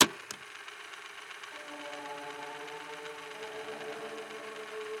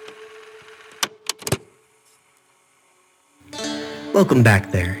Welcome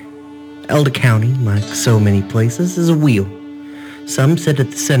back there. Elder County, like so many places, is a wheel. Some sit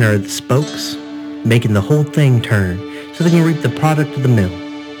at the center of the spokes, making the whole thing turn so they can reap the product of the mill.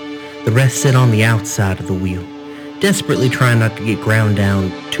 The rest sit on the outside of the wheel, desperately trying not to get ground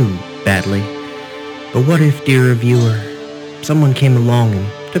down too badly. But what if, dear viewer, someone came along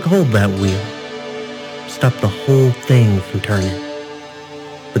and took hold of that wheel, stopped the whole thing from turning?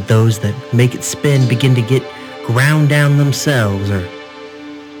 But those that make it spin begin to get ground down themselves, or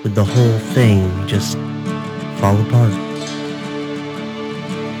would the whole thing just fall apart?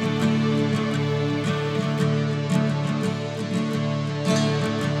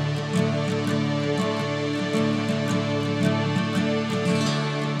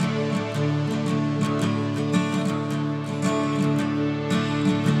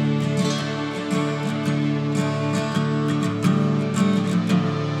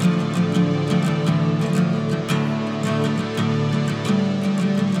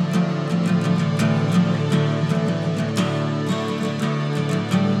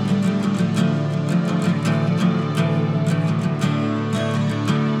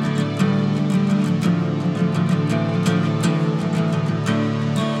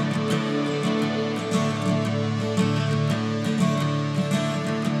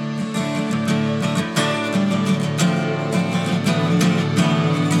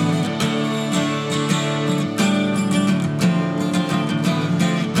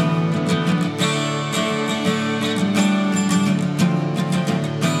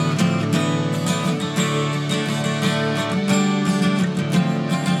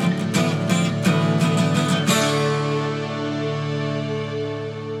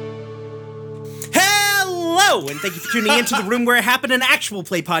 And thank you for tuning in to The Room Where It Happened, an actual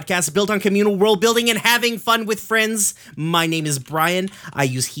play podcast built on communal world building and having fun with friends. My name is Brian. I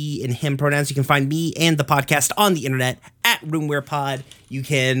use he and him pronouns. You can find me and the podcast on the internet at RoomWherePod. You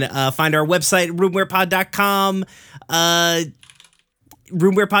can find our website, roomwherepod.com,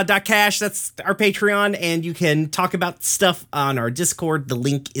 roomwherepod.cash. That's our Patreon, and you can talk about stuff on our Discord. The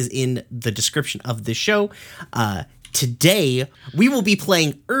link is in the description of the show. Today, we will be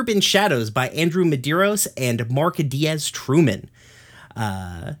playing Urban Shadows by Andrew Medeiros and Mark Diaz Truman.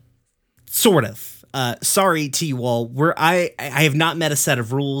 Sort of. Sorry to you all. I have not met a set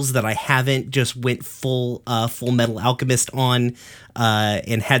of rules that I haven't just went full Metal Alchemist on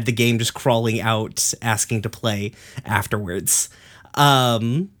and had the game just crawling out asking to play afterwards.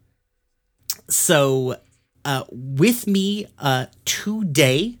 So with me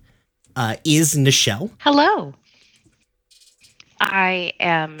today is Nichelle. Hello. I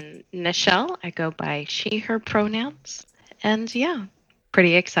am Nichelle. I go by she, her pronouns. And yeah,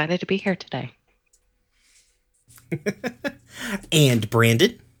 pretty excited to be here today. And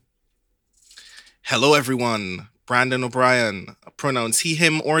Brandon. Hello, everyone. Brandon O'Brien. Pronouns he,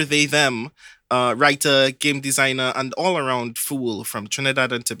 him, or they, them. Writer, game designer, and all-around fool from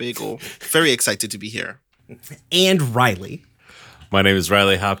Trinidad and Tobago. Very excited to be here. And Riley. My name is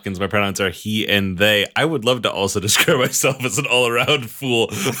Riley Hopkins. My pronouns are he and they. I would love to also describe myself as an all-around fool,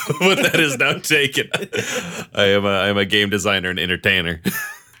 but that is now taken. I am a game designer and entertainer.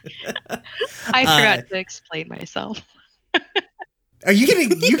 I forgot to explain myself. Are you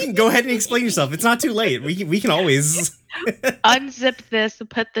gonna? You can go ahead and explain yourself. It's not too late. We can always unzip this and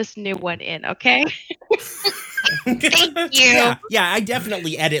put this new one in. Okay. Thank you. Yeah, I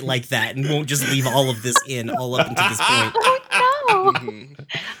definitely edit like that and won't just leave all of this in all up until this point. Oh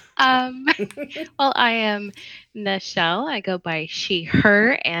no. Well, I am Nichelle. I go by she,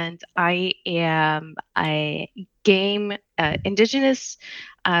 her, and I am a game indigenous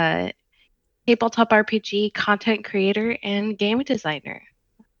tabletop RPG content creator and game designer.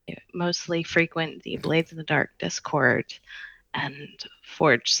 I mostly frequent the Blades in the Dark Discord and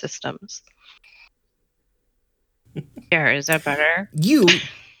Forge systems. Yeah, is that better? Yeah.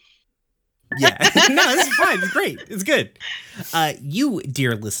 No, this is fine. It's great. It's good. You,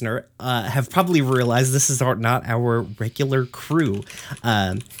 dear listener, have probably realized this is not our regular crew.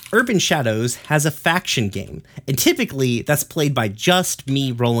 Urban Shadows has a faction game, and typically that's played by just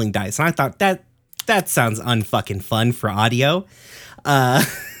me rolling dice. And I thought that sounds unfucking fun for audio.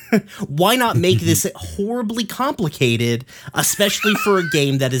 Why not make this horribly complicated, especially for a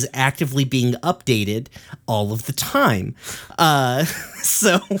game that is actively being updated all of the time?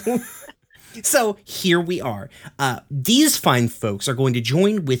 So here we are. These fine folks are going to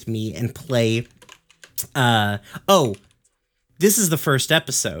join with me and play. This is the first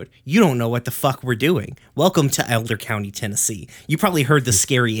episode. You don't know what the fuck we're doing. Welcome to Elder County, Tennessee. You probably heard the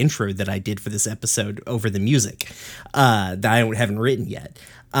scary intro that I did for this episode over the music that I haven't written yet.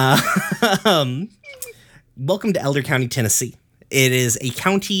 Welcome to Elder County, Tennessee. It is a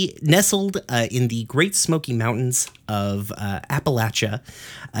county nestled in the Great Smoky Mountains of Appalachia.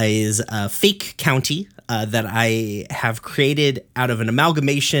 It is a fake county that I have created out of an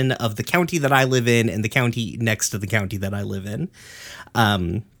amalgamation of the county that I live in and the county next to the county that I live in.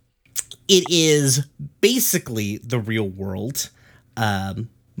 It is basically the real world, not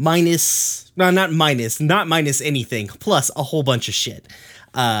minus anything, plus a whole bunch of shit.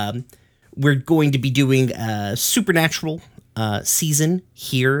 We're going to be doing a supernatural season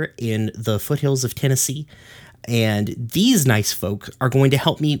here in the foothills of Tennessee, and these nice folk are going to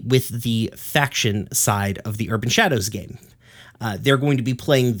help me with the faction side of the Urban Shadows game. They're going to be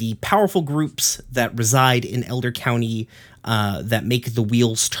playing the powerful groups that reside in Elder County, that make the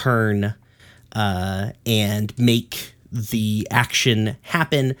wheels turn and make the action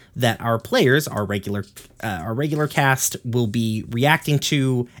happen that our players, our regular cast, will be reacting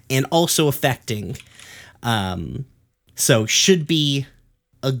to and also affecting. So should be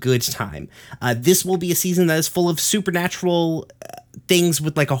a good time. This will be a season that is full of supernatural things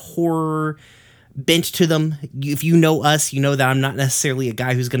with like a horror bent to them. If you know us, you know that I'm not necessarily a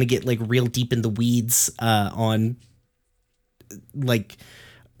guy who's going to get like real deep in the weeds on like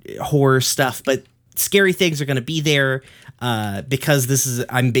horror stuff, but scary things are going to be there because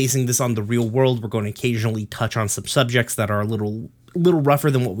I'm basing this on the real world. We're going to occasionally touch on some subjects that are a little rougher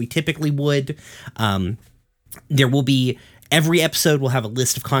than what we typically would. There will be, every episode will have a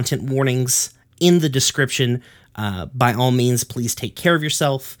list of content warnings in the description. By all means, please take care of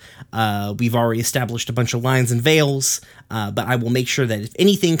yourself. We've already established a bunch of lines and veils, but I will make sure that if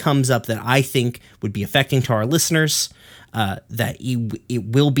anything comes up that I think would be affecting to our listeners, that it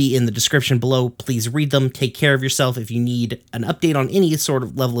will be in the description below. Please read them. Take care of yourself. If you need an update on any sort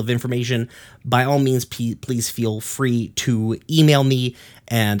of level of information, by all means, please feel free to email me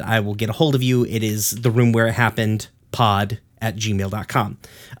and I will get a hold of you. It is the room where it happened pod@gmail.com.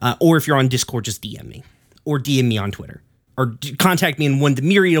 Or if you're on Discord, just DM me or DM me on Twitter or contact me in one of the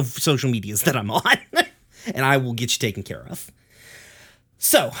myriad of social medias that I'm on and I will get you taken care of.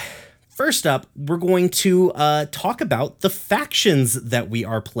 So, first up, we're going to talk about the factions that we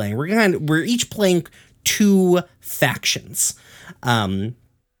are playing. We're each playing 2 factions.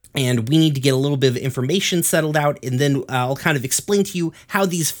 And we need to get a little bit of information settled out, and then I'll kind of explain to you how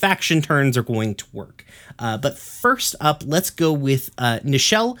these faction turns are going to work. But first up, let's go with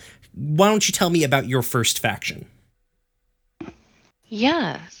Nichelle. Why don't you tell me about your first faction?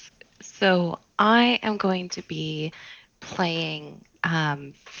 Yes. So I am going to be playing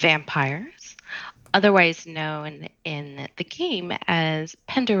vampires, otherwise known in the game as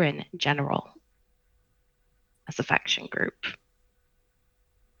Penderin General, as a faction group.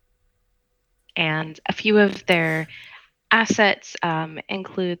 And a few of their assets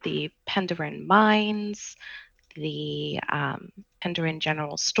include the Penderin Mines, the Penderin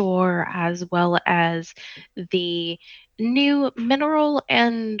General Store, as well as the new mineral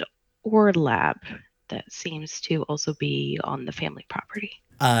and ore lab that seems to also be on the family property.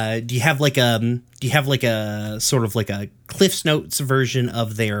 Do you have like a sort of like a Cliff's Notes version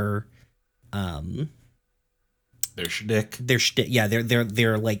of their shtick? Their shtick, yeah,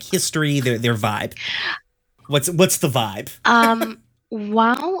 their like history, their vibe. What's the vibe?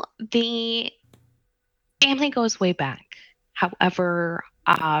 While the family goes way back, however,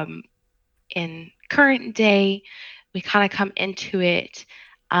 in current day, we kind of come into it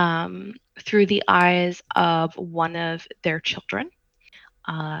through the eyes of one of their children,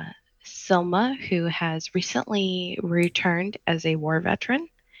 Selma, who has recently returned as a war veteran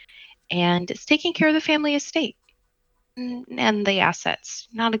and is taking care of the family estate and the assets.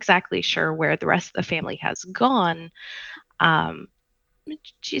 Not exactly sure where the rest of the family has gone.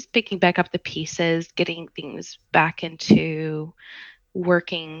 She's picking back up the pieces, getting things back into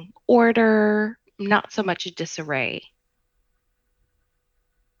working order, not so much a disarray.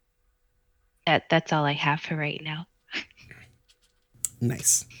 That's all I have for right now.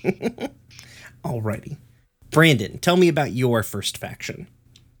 Nice. Alrighty. Brandon, tell me about your first faction.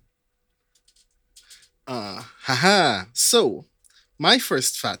 So, my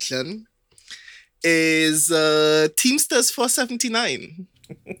first faction is Teamsters 479.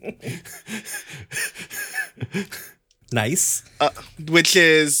 Nice. Which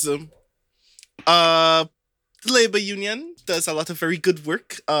is the labor union, does a lot of very good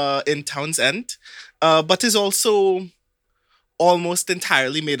work in Townsend, but is also almost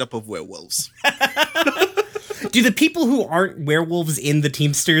entirely made up of werewolves. Do the people who aren't werewolves in the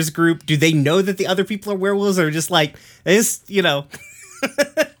Teamsters group, do they know that the other people are werewolves, or just like, this, you know?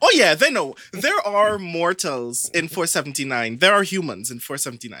 Oh yeah, they know. There are mortals in 479. There are humans in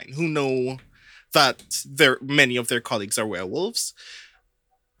 479 who know that many of their colleagues are werewolves,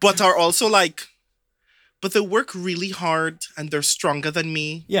 but are also like, but they work really hard and they're stronger than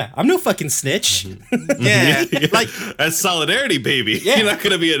me. Yeah, I'm no fucking snitch. Yeah, like That's solidarity, baby. Yeah. You're not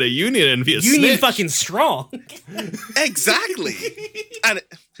gonna be in a union and be a Union snitch. fucking strong. exactly,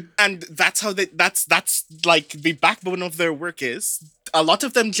 and that's how that's like the backbone of their work is. A lot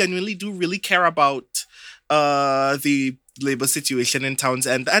of them genuinely do really care about the labor situation in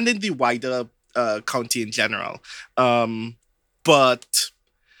Townsend and in the wider county in general, but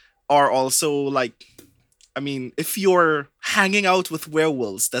are also like, I mean, if you're hanging out with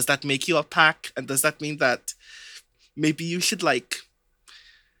werewolves, does that make you a pack? And does that mean that maybe you should like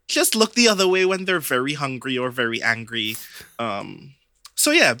just look the other way when they're very hungry or very angry?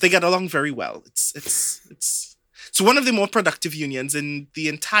 So yeah, they get along very well. It's one of the more productive unions in the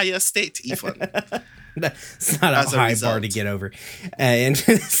entire state, even. It's not a As a high result. bar to get over. And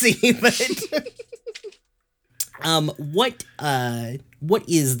see, but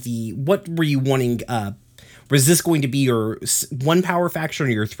what were you wanting? Was this going to be your 1 power faction or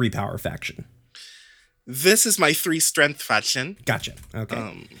your 3 power faction? This is my 3 strength faction. Gotcha.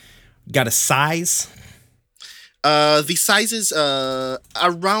 Okay. Got a size? The size is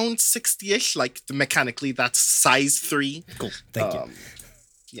around 60-ish. Like mechanically, that's size 3. Cool. Thank you.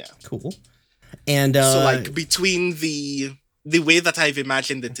 Yeah. Cool. And So like between the way that I've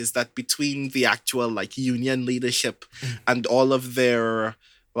imagined it is that between the actual like union leadership and all of their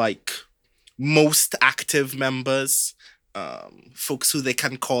like most active members, folks who they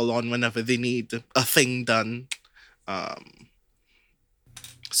can call on whenever they need a thing done.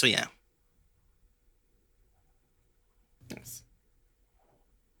 So yeah.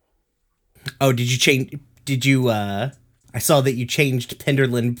 oh, did you change? Did you? I saw that you changed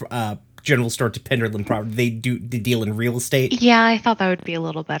Penderlin General Store to Penderlin Property. They do the deal in real estate. Yeah, I thought that would be a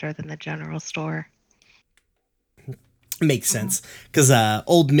little better than the general store. Makes sense because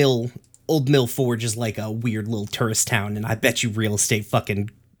Old Mill Forge is like a weird little tourist town, and I bet you real estate fucking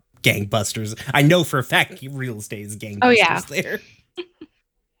gangbusters. I know for a fact real estate is gangbusters Oh, yeah. there.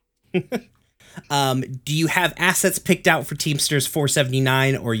 Do you have assets picked out for Teamsters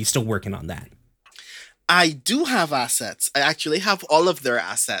 479, or are you still working on that? I do have assets. I actually have all of their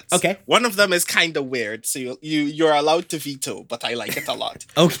assets. Okay. One of them is kind of weird, so you're allowed to veto, but I like it a lot.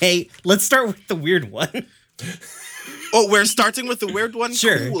 Okay, let's start with the weird one. Oh, we're starting with the weird one?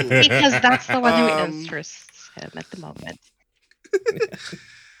 Sure. Cool. Because that's the one who Um, interests him at the moment.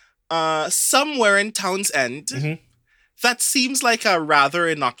 Somewhere in Townsend, Mhm. that seems like a rather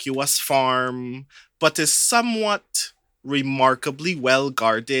innocuous farm, but is somewhat remarkably well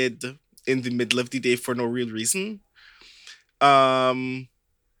guarded in the middle of the day for no real reason.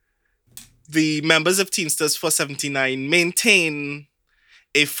 The members of Teamsters 479 maintain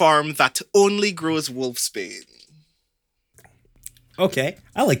a farm that only grows wolfsbane. Okay,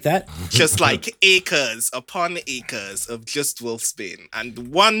 I like that. Just like acres upon acres of just wolfsbane.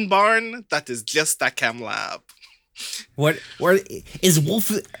 And one barn that is just a chem lab. What? Where is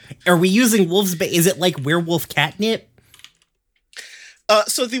wolf? Are we using wolf's bane? Is it like werewolf catnip?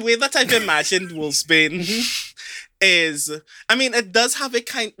 So the way that I've imagined wolfsbane is, I mean, it does have a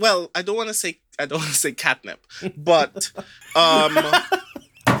kind. Well, I don't want to say catnip, but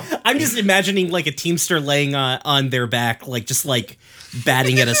I'm just imagining like a teamster laying on their back, like just like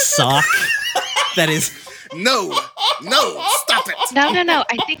batting at a sock. That is. no, stop it! No.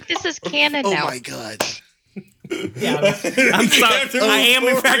 I think this is canon Oh now. my god. Yeah, I'm sorry. I am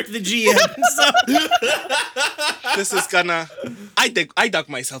in fact the GM. So. This is gonna. I dug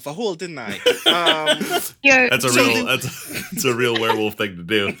myself a hole, didn't I? You're- That's a real werewolf thing to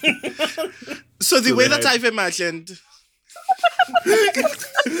do. So the So way they that hide- I've imagined.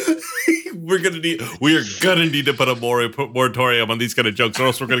 We are gonna need to put a moratorium on these kind of jokes, or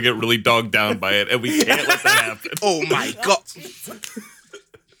else we're gonna get really dogged down by it, and we can't let that happen. Oh my god.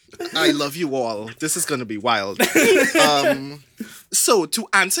 I love you all. This is gonna be wild. So to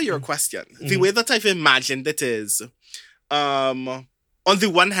answer your question, the way that I've imagined it is, on the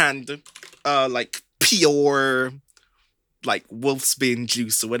one hand, like pure, like wolfsbane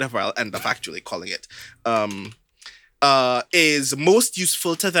juice or whatever I'll end up actually calling it, is most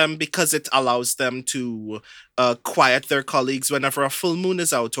useful to them because it allows them to quiet their colleagues whenever a full moon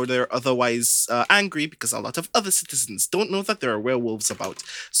is out or they're otherwise angry because a lot of other citizens don't know that there are werewolves about.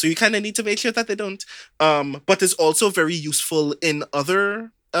 So you kind of need to make sure that they don't. But it's also very useful in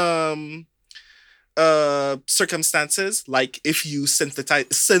other circumstances, like if you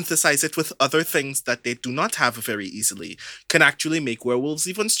synthesize it with other things that they do not have very easily, can actually make werewolves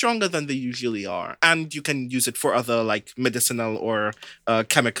even stronger than they usually are. And you can use it for other like medicinal or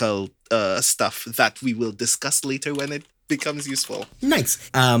chemical stuff that we will discuss later when it becomes useful. Nice.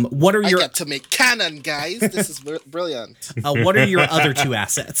 What are I your get to make canon, guys. This is brilliant. what are your other two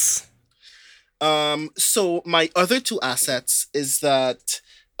assets? So my other two assets is that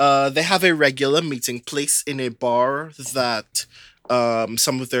they have a regular meeting place in a bar that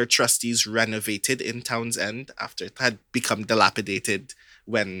some of their trustees renovated in Town's End after it had become dilapidated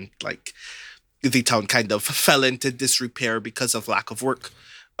when like the town kind of fell into disrepair because of lack of work.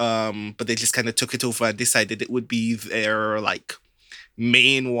 But they just kind of took it over and decided it would be their like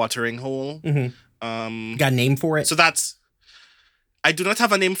main watering hole. Mm-hmm. Got a name for it? So I do not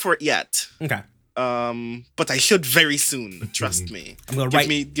have a name for it yet. Okay. But I should very soon. Trust me. I'm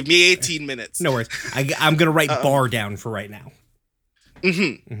gonna give me 18 minutes. No worries. I'm gonna write bar down for right now.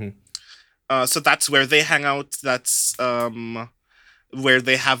 Mm-hmm. Mm-hmm. So that's where they hang out. That's where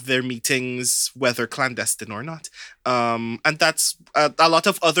they have their meetings, whether clandestine or not. And that's a lot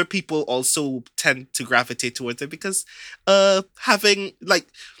of other people also tend to gravitate towards it because having like.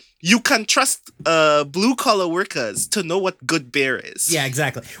 You can trust blue collar workers to know what good beer is. Yeah,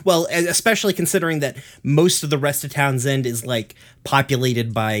 exactly. Well, especially considering that most of the rest of Town's End is like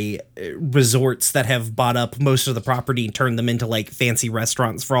populated by resorts that have bought up most of the property and turned them into like fancy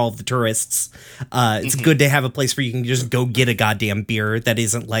restaurants for all of the tourists. It's good to have a place where you can just go get a goddamn beer that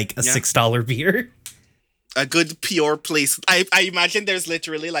isn't like a $6 beer. A good pure place. I imagine there's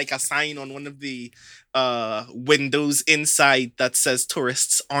literally like a sign on one of the windows inside that says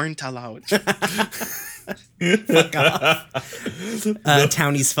tourists aren't allowed. Fuck off.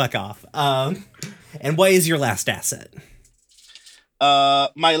 Townies fuck off. And what is your last asset?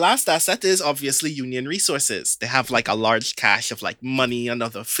 My last asset is obviously Union Resources. They have like a large cache of like money and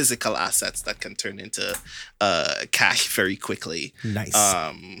other physical assets that can turn into cash very quickly. Nice.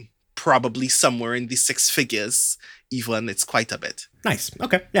 Probably somewhere in the 6 figures, even. It's quite a bit. Nice.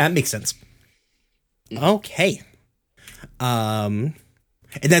 Okay. Yeah, that makes sense. Okay. And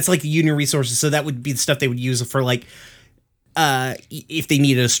that's like the Union Resources, so that would be the stuff they would use for like if they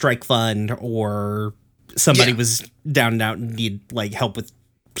needed a strike fund or somebody was down and out and need like help with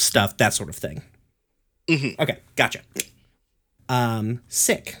stuff, that sort of thing. Mm-hmm. Okay, gotcha.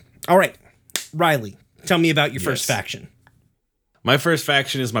 Sick. All right. Riley, tell me about your first faction. My first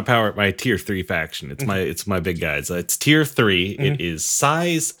faction is my tier 3 faction. It's my big guys. It's tier 3. Mm-hmm. It is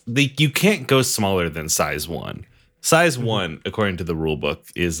size. You can't go smaller than size 1. Size 1, according to the rule book,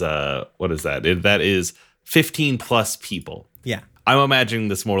 is what is that? That is 15 plus people. Yeah. I'm imagining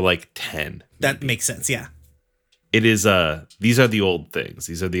this more like 10. That makes sense, yeah. It is these are the old things.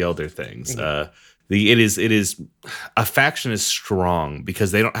 These are the elder things. Mm-hmm. It is a faction is strong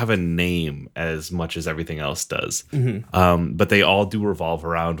because they don't have a name as much as everything else does. Mm-hmm. But they all do revolve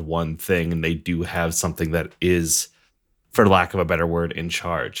around one thing, and they do have something that is, for lack of a better word, in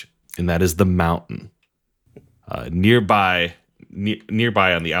charge, and that is the mountain. Nearby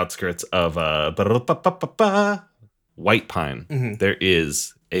on the outskirts of White Pine, there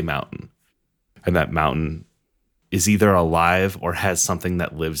is a mountain, and that mountain is either alive or has something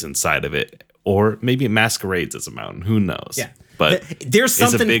that lives inside of it. Or maybe it masquerades as a mountain. Who knows? Yeah. But there's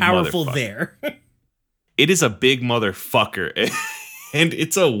something big powerful there. It is a big motherfucker. And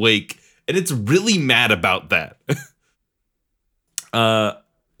it's awake. And it's really mad about that.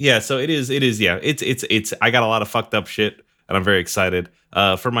 Yeah, so it is, yeah. It's I got a lot of fucked up shit, and I'm very excited.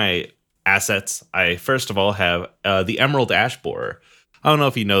 For my assets, I first of all have the Emerald Ash Borer. I don't know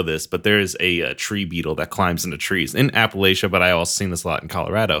if you know this, but there is a tree beetle that climbs into trees in Appalachia, but I also seen this a lot in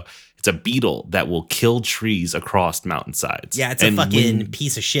Colorado. It's a beetle that will kill trees across mountainsides. Yeah, it's a fucking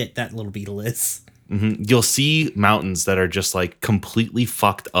piece of shit, that little beetle is. Mm-hmm, you'll see mountains that are just like completely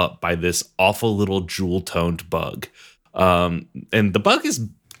fucked up by this awful little jewel-toned bug. And the bug is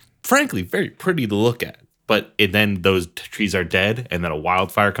frankly very pretty to look at. But then those trees are dead, and then a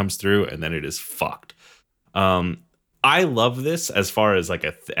wildfire comes through, and then it is fucked. I love this as far as like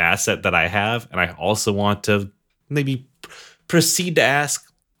a asset that I have, and I also want to maybe proceed to ask,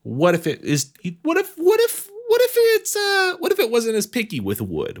 what if it wasn't as picky with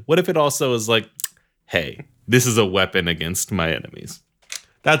wood? What if it also is like, hey, this is a weapon against my enemies?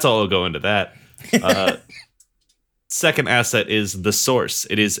 That's all I'll go into that. Second asset is the source.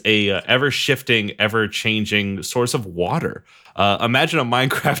 It is a ever-shifting, ever-changing source of water. Imagine a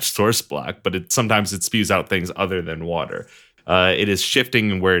Minecraft source block, but sometimes it spews out things other than water. It is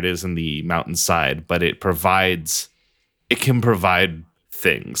shifting where it is in the mountainside, but it can provide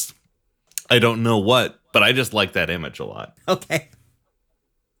things. I don't know what, but I just like that image a lot. Okay.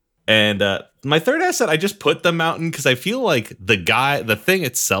 And my third asset, I just put the mountain because I feel like the thing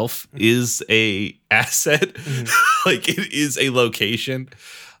itself is a asset, like it is a location.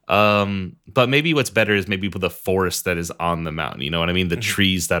 But maybe what's better is maybe the forest that is on the mountain. You know what I mean? The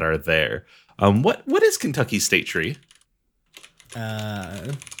trees that are there. What is Kentucky's state tree?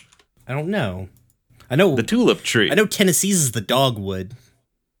 I don't know. I know The tulip tree. I know Tennessee's is the dogwood.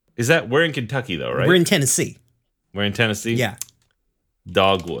 Is that we're in Kentucky though, right? We're in Tennessee. We're in Tennessee. Yeah.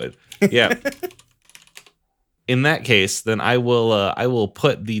 Dogwood. Yeah. In that case, then I will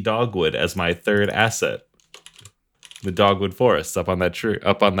put the dogwood as my third asset. The dogwood forest up on that tree,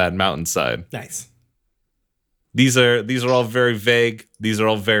 up on that mountainside. Nice. These are all very vague. These are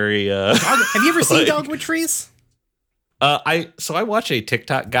all very Have you ever seen like- dogwood trees? I watch a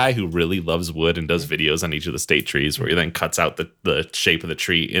TikTok guy who really loves wood and does videos on each of the state trees where he then cuts out the shape of the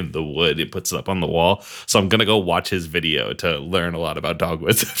tree in the wood and puts it up on the wall. So I'm gonna go watch his video to learn a lot about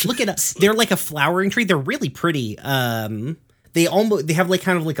dogwoods. Look at us. They're like a flowering tree. They're really pretty. They have like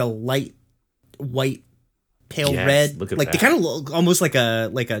kind of like a light white, pale Yes, red. look at like they that. kind of look almost like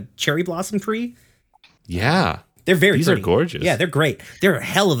a cherry blossom tree. Yeah. They're very These pretty. are gorgeous. Yeah, they're great. They're a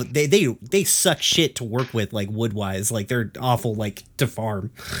hell of they suck shit to work with, like wood wise. Like they're awful like to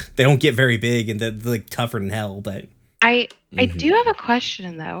farm. They don't get very big and they're like tougher than hell, but I do have a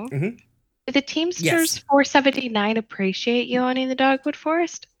question though. Mhm. Do the Teamsters Yes. 479 appreciate you owning the dogwood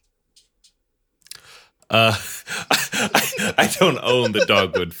forest? I don't own the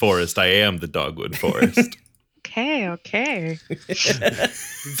dogwood forest. I am the dogwood forest. Okay.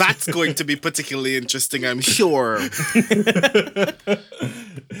 That's going to be particularly interesting, I'm sure.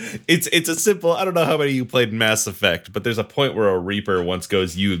 It's a simple. I don't know how many of you played Mass Effect, but there's a point where a Reaper once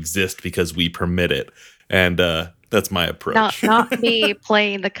goes, "You exist because we permit it," and that's my approach. Not me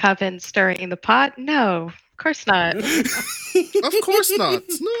playing the coven stirring the pot. No, of course not. Of course not.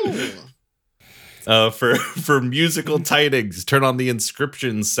 No. For musical tidings, turn on the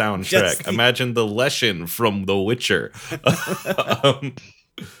Inscription soundtrack. Just the- Imagine the Leshen from The Witcher.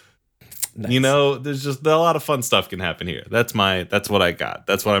 nice. You know, there's just a lot of fun stuff can happen here. That's what I got.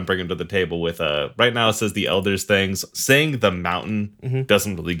 That's what I'm bringing to the table with. Right now it says the Elders things. Saying the mountain Mhm.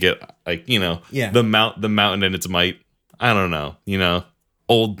 doesn't really get like Yeah. the mountain and its might. I don't know.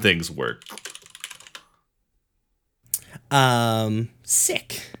 Old things work.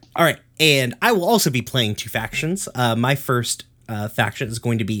 Sick. All right, and I will also be playing two factions. My first faction is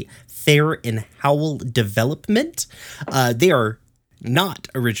going to be Fair and Howell Development. They are not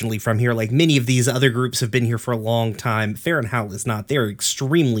originally from here. Like many of these other groups have been here for a long time. Fair and Howell is not. They're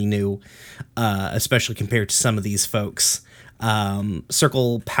extremely new, especially compared to some of these folks.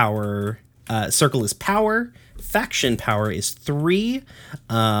 Circle is power. Faction power is 3.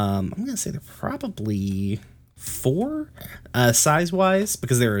 I'm gonna say they're probably 4 size wise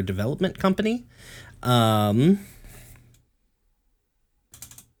because they're a development company.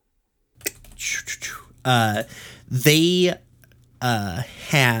 They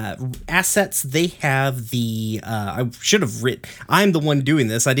have assets. They have the I should have written. I'm the one doing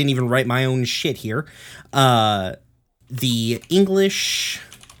this. I didn't even write my own shit here. The English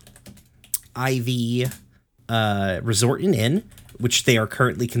Ivy Resort and Inn, which they are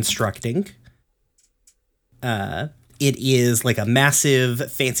currently constructing. It is like a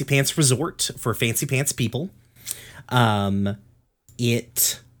massive fancy pants resort for fancy pants people.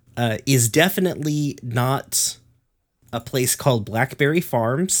 It is definitely not a place called Blackberry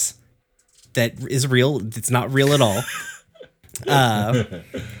Farms. That is real. It's not real at all.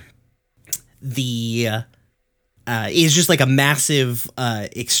 It is just like a massive,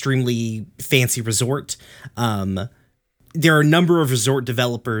 extremely fancy resort. There are a number of resort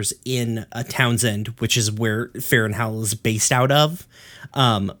developers in Townsend, which is where Fair and Howell is based out of.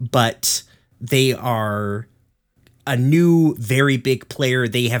 But they are a new, very big player.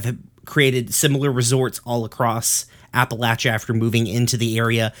 They have created similar resorts all across Appalachia after moving into the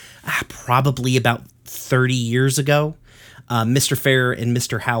area probably about 30 years ago. Mr. Fair and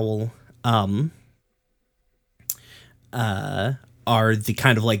Mr. Howell are the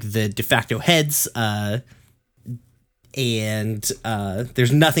kind of like the de facto heads. And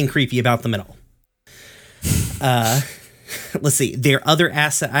there's nothing creepy about them at all. Let's see. Their other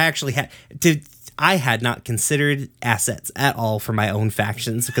asset, I had not considered assets at all for my own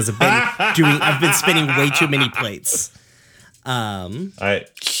factions because I've been spinning way too many plates.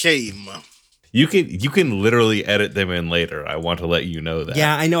 Shame. You can literally edit them in later. I want to let you know that.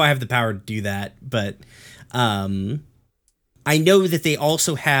 Yeah, I know I have the power to do that, but I know that they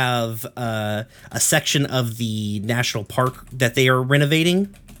also have a section of the national park that they are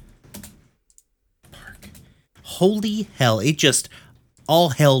renovating. holy hell! It just all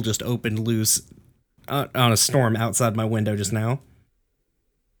hell just opened loose on a storm outside my window just now.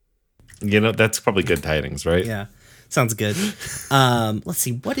 You know, that's probably good tidings, right? Yeah, sounds good. Let's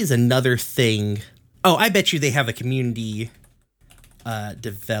see, what is another thing? Oh, I bet you they have a community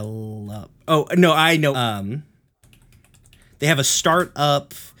develop. Oh no, I know. They have a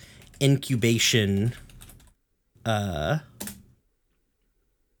startup incubation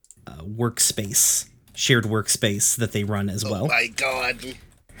workspace, shared workspace that they run as well. Oh my god.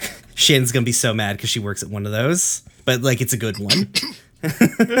 Shan's gonna be so mad because she works at one of those, but like it's a good one.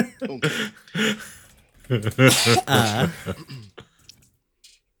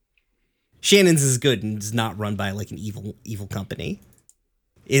 Shannon's is good and is not run by like an evil company.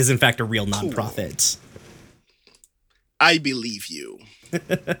 It is in fact a real nonprofit. I believe you.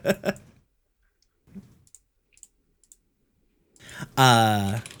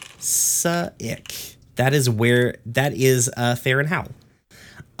 Sick. That is Fair and Howl.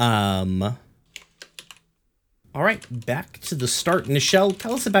 All right, back to the start. Nichelle,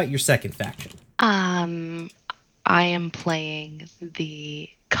 tell us about your second faction. I am playing the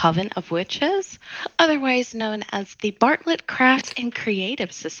Coven of Witches, otherwise known as the Bartlett Craft and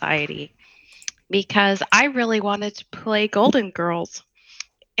Creative Society, because I really wanted to play Golden Girls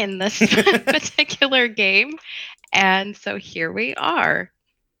in this particular game, and so here we are.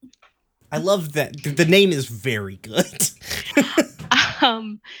 I love that. The name is very good.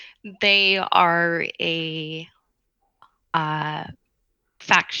 They are a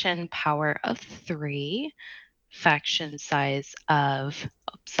faction power of 3, faction size of,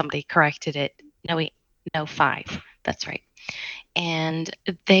 somebody corrected it, no 5, that's right. And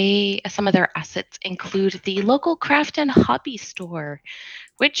some of their assets include the local craft and hobby store,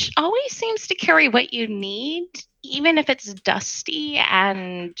 which always seems to carry what you need, even if it's dusty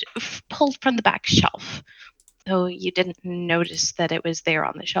and pulled from the back shelf, though you didn't notice that it was there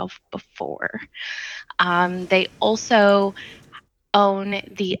on the shelf before. They also own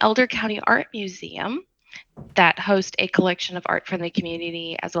the Elder County Art Museum that hosts a collection of art from the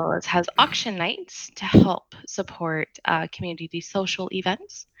community, as well as has auction nights to help support community social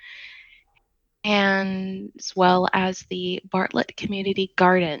events, and as well as the Bartlett Community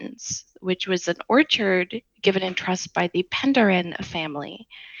Gardens, which was an orchard given in trust by the Penderin family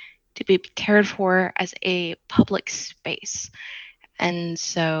to be cared for as a public space. And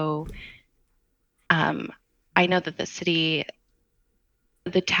so I know that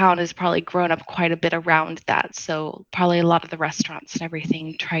the town has probably grown up quite a bit around that. So probably a lot of the restaurants and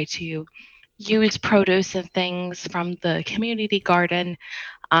everything try to use produce and things from the community garden,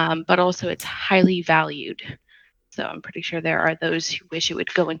 but also it's highly valued. So I'm pretty sure there are those who wish it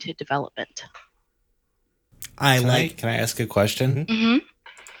would go into development. Can I ask a question? Mm-hmm.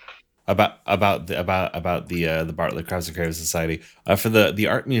 About the Bartlett Crafts and Creative Society for the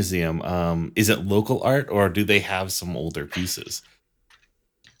art museum? Is it local art or do they have some older pieces?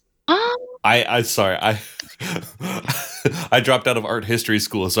 I'm sorry. I dropped out of art history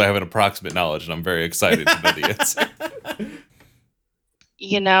school, so I have an approximate knowledge, and I'm very excited to know the answer.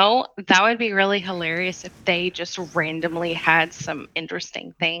 You know, that would be really hilarious if they just randomly had some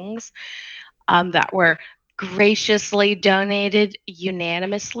interesting things that were graciously donated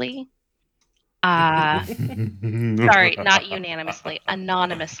unanimously. Sorry, not unanimously,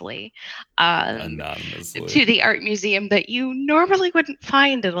 anonymously. Anonymously. To the art museum that you normally wouldn't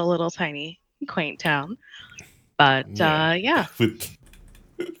find in a little tiny quaint town. But yeah.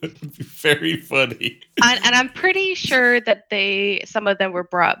 Very funny. And I'm pretty sure that some of them were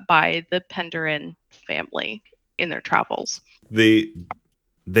brought by the Penderin family in their travels.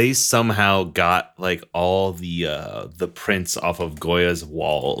 They somehow got like all the prints off of Goya's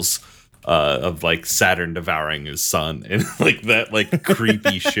walls of like Saturn devouring his son and like that like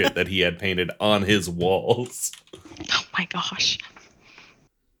creepy shit that he had painted on his walls. Oh my gosh.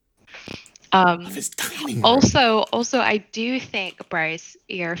 Also, I do think, Bryce,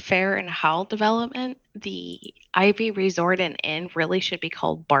 your Fair and Howl development, the Ivy Resort and Inn really should be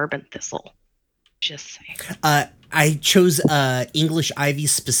called Barb and Thistle. Just saying. I chose English ivy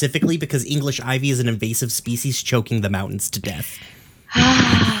specifically because English ivy is an invasive species choking the mountains to death.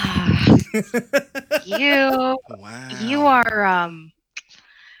 You are all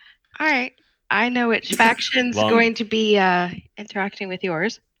right. I know which faction's going to be interacting with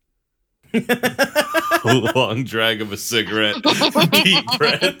yours. Long drag of a cigarette, deep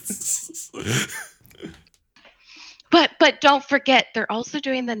breaths. But don't forget, they're also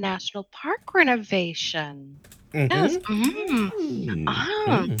doing the national park renovation. Mm-hmm. Yes.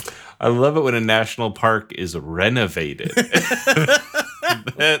 Mm-hmm. I love it when a national park is renovated.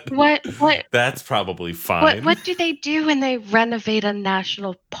 That's probably fine. What do they do when they renovate a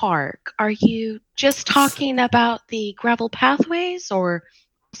national park? Are you just talking about the gravel pathways or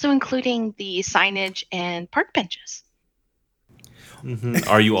also including the signage and park benches? Mhm.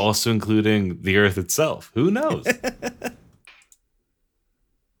 Are you also including the Earth itself? Who knows?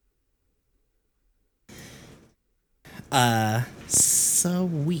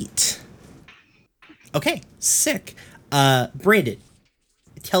 Sweet. Okay, sick. Brandon,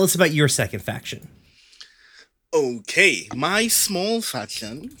 tell us about your second faction. Okay, my small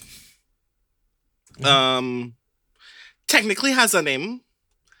faction technically has a name.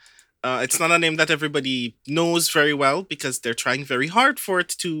 It's not a name that everybody knows very well because they're trying very hard for it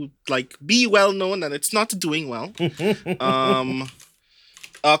to like be well known, and it's not doing well.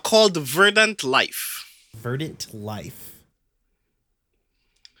 Called Verdant Life. Verdant Life.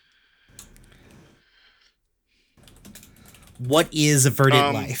 What is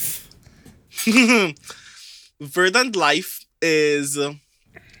Verdant Life? Verdant Life is a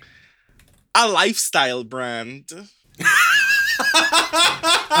lifestyle brand.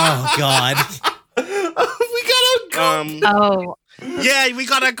 Oh God. We gotta go. Yeah, we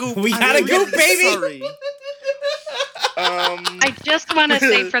gotta go. We gotta go, baby. Sorry. I just want to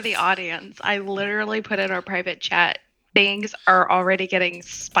say for the audience, I literally put in our private chat, things are already getting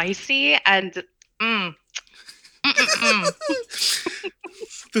spicy and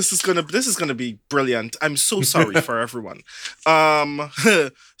This is gonna be brilliant. I'm so sorry for everyone.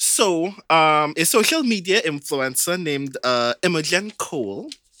 So a social media influencer named Imogen Cole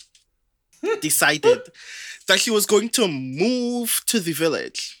decided that she was going to move to the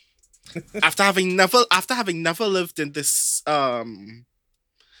village after having never lived in this town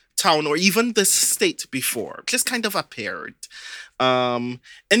or even this state before. Just kind of appeared in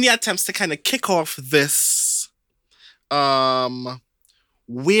the attempts to kind of kick off this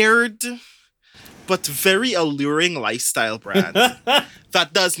weird but very alluring lifestyle brand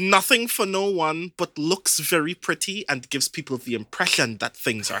that does nothing for no one but looks very pretty and gives people the impression that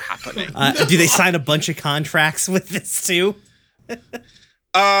things are happening. Do they sign a bunch of contracts with this too?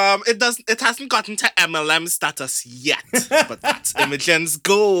 It hasn't gotten to MLM status yet, but that's Imogen's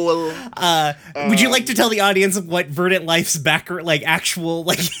goal. Would you like to tell the audience what Verdant Life's backer, like actual,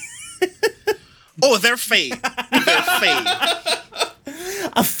 like? Oh, they're Fae. They're Fae.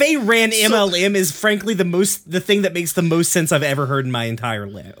 A Fae ran MLM is frankly the thing that makes the most sense I've ever heard in my entire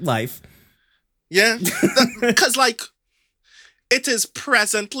life. Yeah, because like it is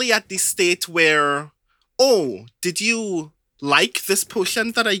presently at the state where, oh, did you like this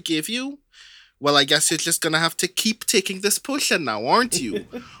potion that I gave you? Well, I guess you're just gonna have to keep taking this potion now, aren't you?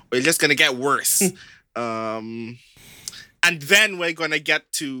 Or you're just gonna get worse. And then we're gonna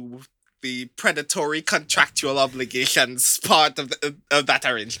get to the predatory contractual obligations part of that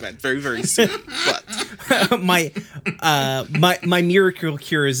arrangement very, very soon. But my miracle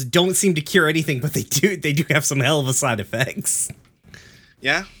cures don't seem to cure anything, but they do have some hell of a side effects.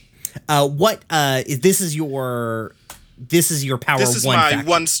 Yeah. This is your power one. This is my faction.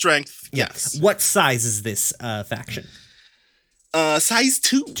 one strength. Yes. What size is this faction? Size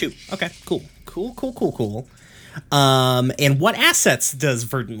 2. 2. Okay. Cool. And what assets does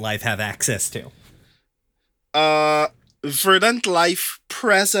Verdant Life have access to? Verdant Life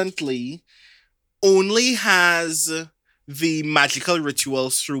presently only has the magical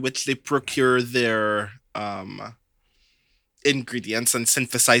rituals through which they procure their ingredients and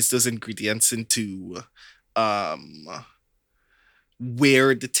synthesize those ingredients into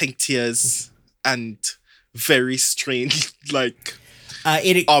weird tinctures and very strange, like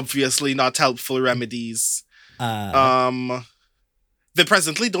obviously not helpful remedies. They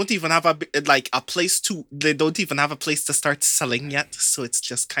presently don't even have a place to. They don't even have a place to start selling yet. So it's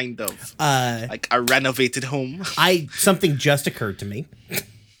just kind of like a renovated home. Something just occurred to me.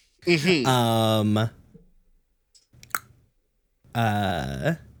 Mm-hmm.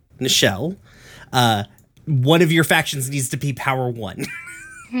 Nichelle, one of your factions needs to be power 1.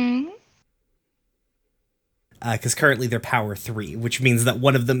 Because currently they're power 3, which means that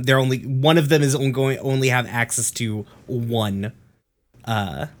one of them is only have access to one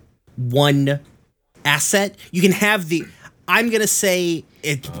asset. You can have the. I'm gonna say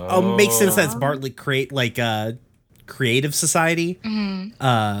it makes sense that it's Bartlett Creative Society,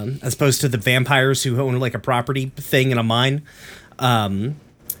 as opposed to the vampires who own like a property thing in a mine. I'm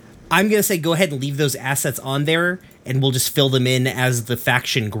gonna say go ahead and leave those assets on there, and we'll just fill them in as the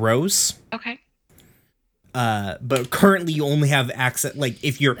faction grows. Okay. But currently you only have access, like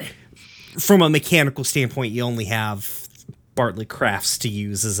if you're from a mechanical standpoint, you only have Bartlett Crafts to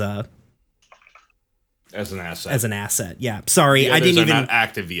use as As an asset. as an asset. Yeah, sorry, The I didn't others are even. not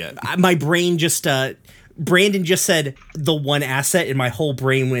active yet. My brain just. Brandon just said the one asset, and my whole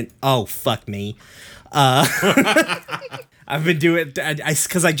brain went, "Oh fuck me." I've been doing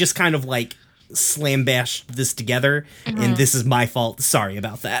because I just kind of like slam bashed this together, and this is my fault. Sorry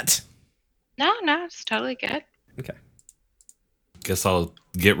about that. No, it's totally good. Okay. Guess I'll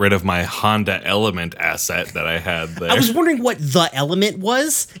get rid of my Honda Element asset that I had there. I was wondering what the element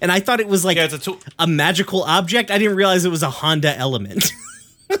was, and I thought it was like yeah, it's a tool. a magical object. I didn't realize it was a Honda Element.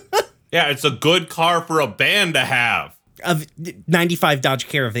 Yeah, it's a good car for a band to have. Of 95 Dodge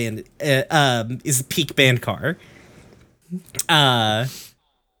Caravan is a peak band car.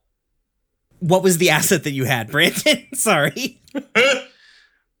 What was the asset that you had, Brandon? Sorry.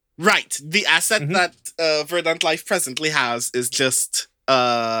 Right. The asset that Verdant Life presently has is just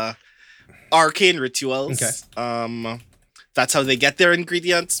arcane rituals. Okay. That's how they get their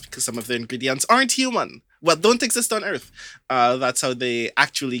ingredients, because some of the ingredients aren't human. Well, don't exist on Earth. That's how they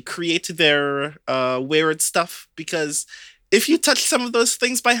actually create their weird stuff, because if you touch some of those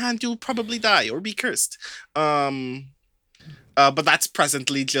things by hand, you'll probably die or be cursed. But that's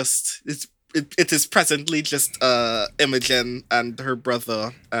presently just... It is presently just Imogen and her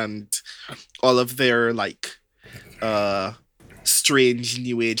brother and all of their like strange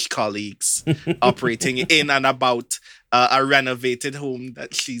new age colleagues operating in and about a renovated home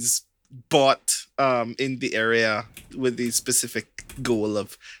that she's bought in the area with the specific goal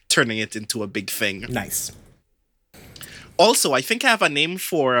of turning it into a big thing. Nice. Also, I think I have a name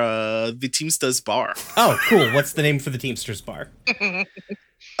for the Teamsters bar. Oh, cool. What's the name for the Teamsters bar?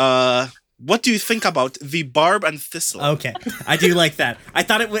 What do you think about the Barb and Thistle? Okay, I do like that. I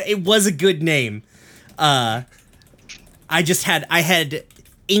thought it was a good name. I had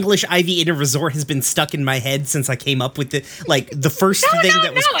English Ivy in a Resort has been stuck in my head since I came up with the first thing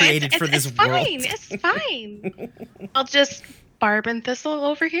that was created for this world. It's fine. I'll just Barb and Thistle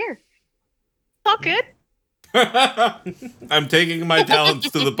over here. It's all good. I'm taking my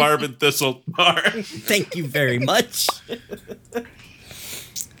talents to the Barb and Thistle bar. Thank you very much.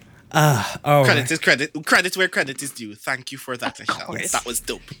 Credit is credit. Credit where credit is due. Thank you for that, Michelle. course. That was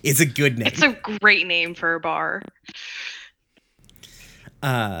dope. It's a good name. It's a great name for a bar.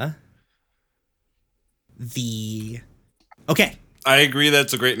 Okay. I agree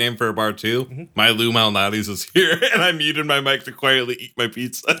that's a great name for a bar too. Mm-hmm. My Lou Malnati's is here, and I muted my mic to quietly eat my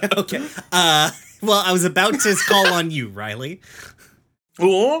pizza. Okay. Well, I was about to call on you, Riley.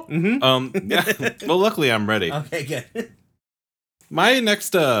 Cool. Mm-hmm. Yeah. Well, luckily I'm ready. Okay, good. My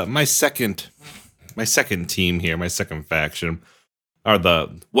next, my second team here, my second faction, are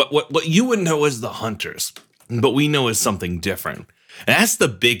the what you would know as the Hunters, but we know as something different. And that's the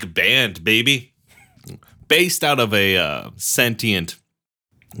Big Band, baby. Based out of a sentient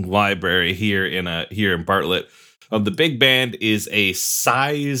library here in Bartlett. The Big Band is a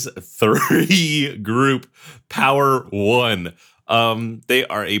size 3 group, power 1. They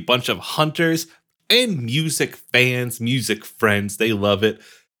are a bunch of hunters and music fans, music friends. They love it.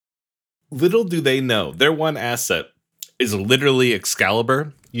 Little do they know, their one asset is literally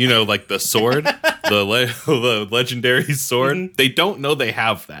Excalibur. You know, like the sword, the legendary sword. Mm-hmm. They don't know they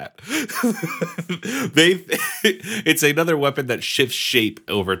have that. It's another weapon that shifts shape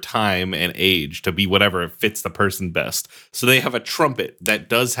over time and age to be whatever fits the person best. So they have a trumpet that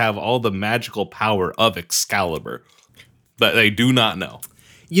does have all the magical power of Excalibur, but they do not know.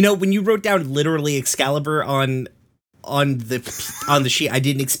 You know, when you wrote down literally Excalibur on the sheet, I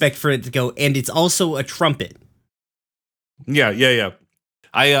didn't expect for it to go, and it's also a trumpet. Yeah.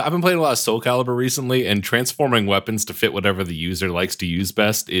 I've been playing a lot of Soul Calibur recently, and transforming weapons to fit whatever the user likes to use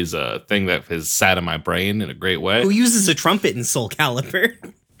best is a thing that has sat in my brain in a great way. Who uses a trumpet in Soul Calibur?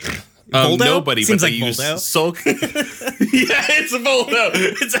 Voldo? Nobody, Seems but like they use Voldo. Soul. Yeah, it's a Voldo.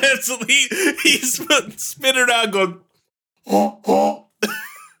 It's absolutely he's spinning around going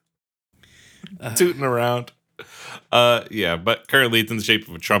tooting around. Yeah, but currently it's in the shape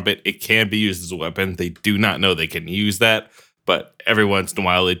of a trumpet. It can be used as a weapon. They do not know they can use that, but every once in a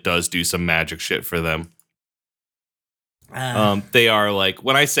while it does do some magic shit for them. They are like,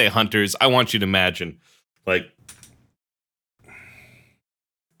 when I say hunters, I want you to imagine like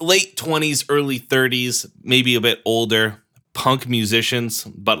late 20s, early 30s, maybe a bit older, punk musicians,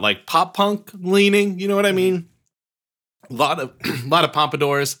 but like pop punk leaning, you know what I mean? A lot of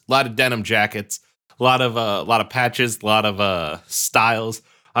pompadours, a lot of denim jackets, a lot of patches, a lot of styles.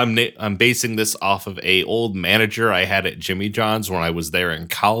 I'm basing this off of a old manager I had at Jimmy John's when I was there in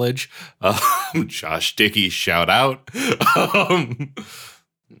college. Josh Dickey, shout out.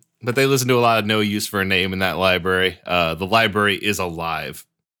 But they listen to a lot of No Use for a Name in that library. The library is alive.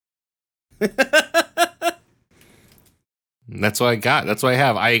 That's what I got. That's what I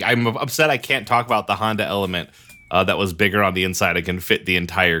have. I'm upset I can't talk about the Honda Element that was bigger on the inside. I can fit the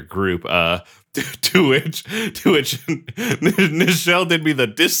entire group. To which Nichelle did me the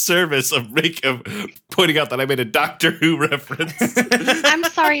disservice of pointing out that I made a Doctor Who reference. I'm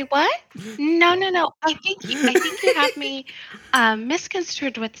sorry, what? No. I think you have me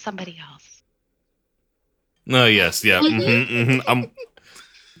misconstrued with somebody else. Oh, yes, yeah.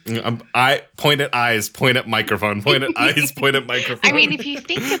 I point at eyes, point at microphone, point at eyes, point at microphone. I mean, if you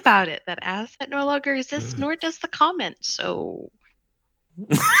think about it, that asset no longer exists, nor does the comment. So,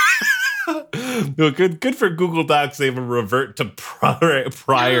 no, good for Google Docs. They will revert to prior. No.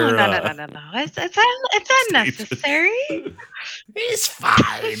 It's unnecessary. It's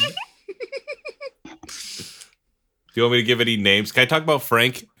fine. Do you want me to give any names? Can I talk about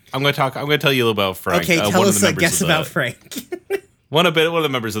Frank? I'm going to tell you a little about Frank. Okay, tell us a guess about Frank. One of the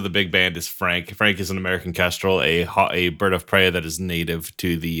members of the big band is Frank. Frank is an American kestrel, a bird of prey that is native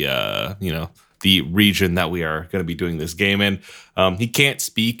to the the region that we are going to be doing this game in. He can't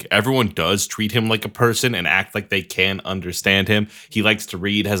speak. Everyone does treat him like a person and act like they can understand him. He likes to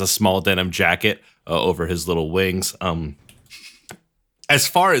read, has a small denim jacket over his little wings. As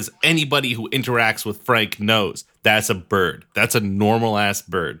far as anybody who interacts with Frank knows, that's a bird. That's a normal ass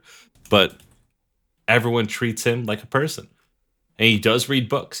bird. But everyone treats him like a person. And he does read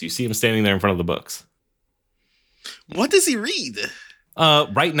books. You see him standing there in front of the books. What does he read?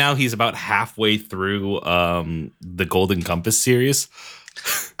 Right now, he's about halfway through the Golden Compass series.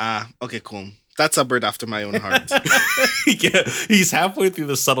 Okay, cool. That's a bird after my own heart. Yeah, he's halfway through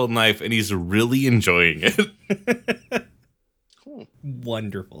the Subtle Knife, and he's really enjoying it. Cool.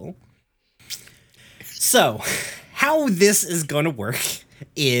 Wonderful. So, how this is going to work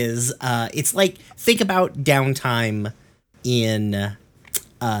is it's like, think about downtime in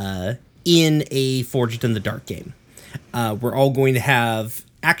a Forged in the Dark game. We're all going to have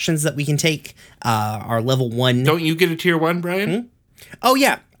actions that we can take. Our level 1. Don't you get a tier 1, Brian? Oh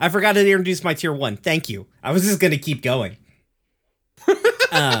yeah, I forgot to introduce my tier 1. Thank you. I was just going to keep going.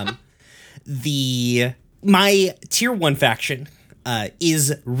 My tier 1 faction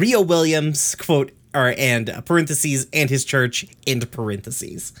is Rio Williams, quote, and parentheses, and his church, end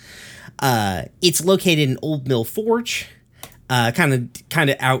parentheses. It's located in Old Mill Forge, kind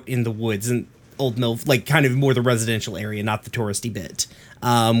of out in the woods, and Old Mill, like kind of more the residential area, not the touristy bit.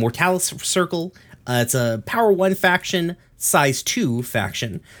 Mortalis Circle, it's a Power 1 faction, size 2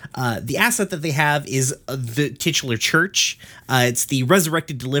 faction. The asset that they have is the titular church. It's the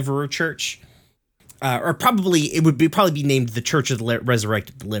Resurrected Deliverer Church. Or it would probably be named the Church of the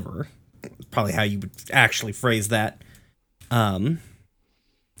Resurrected Deliverer. Probably how you would actually phrase that.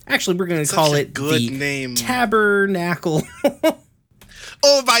 Actually, we're going to call it the name. Tabernacle.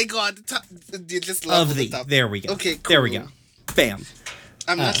 Oh my god. You just love the top. There we go. Okay, cool. There we go. Bam.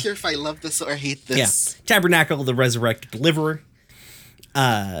 I'm not sure if I love this or hate this. Yeah. Tabernacle of the Resurrected Deliverer.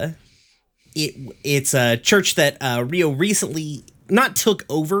 It's a church that Rio recently not took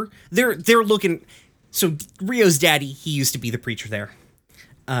over. They're looking. So Rio's daddy, he used to be the preacher there.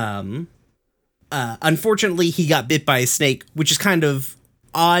 Unfortunately, he got bit by a snake, which is kind of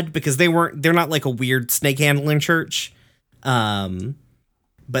odd because they're not like a weird snake handling church.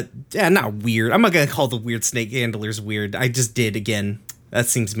 But yeah, not weird. I'm not gonna call the weird snake handlers weird. I just did again. That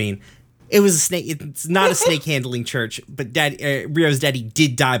seems mean. It was a snake. It's not a snake handling church, but Rio's daddy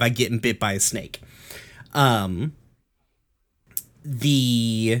did die by getting bit by a snake. Got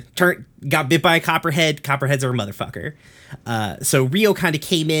bit by a copperhead. Copperheads are a motherfucker. So Rio kind of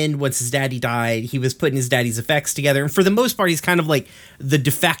came in once his daddy died. He was putting his daddy's effects together, and for the most part, he's kind of like the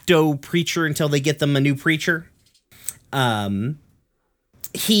de facto preacher until they get them a new preacher.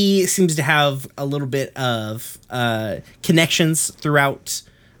 He seems to have a little bit of connections throughout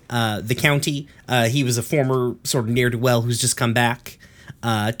the county. He was a former sort of ne'er-do-well who's just come back.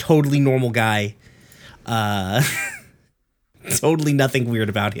 Totally normal guy. Totally nothing weird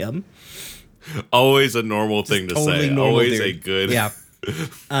about him. Always a normal thing to totally say. Normal Always dude. a good. Yeah.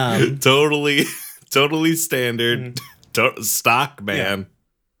 Totally standard. Stock man.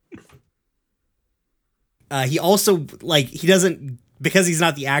 Yeah. He also he doesn't, because he's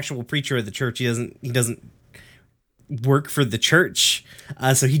not the actual preacher of the church. He doesn't work for the church.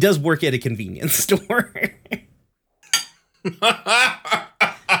 So he does work at a convenience store.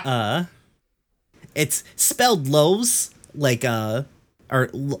 It's spelled Lowe's, or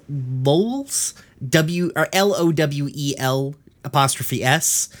Lowell's, Lowel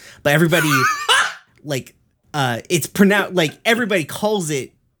 ''S, but everybody it's pronounced everybody calls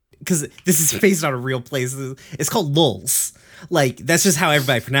it, because this is based on a real place. It's called Lulz. Like, that's just how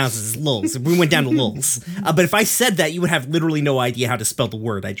everybody pronounces it, Lulz. We went down to Lulz. But if I said that, you would have literally no idea how to spell the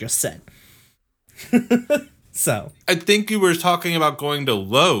word I just said. So. I think you were talking about going to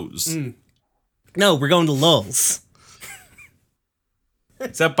Lowe's. No, we're going to Lulz.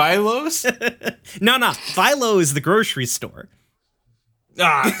 Is that by Lowe's? No. Philo is the grocery store.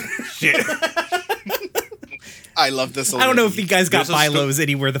 Shit. I love this. I don't know if you guys got There's a Philo's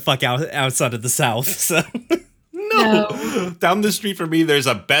anywhere the fuck outside of the South, so. No. Down the street from me, there's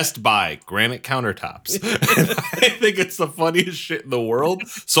a Best Buy, granite countertops. And I think it's the funniest shit in the world,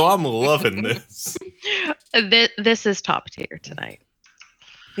 so I'm loving this. This is top tier tonight.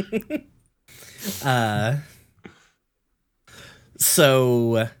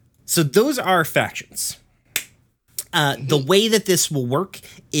 So those are factions. The way that this will work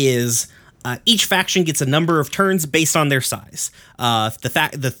is each faction gets a number of turns based on their size.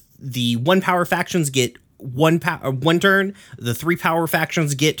 The 1 power factions get one turn. The 3 power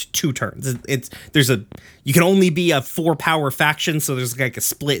factions get 2 turns. You can only be a 4 power faction, so there's like a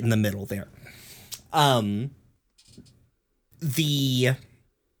split in the middle there. The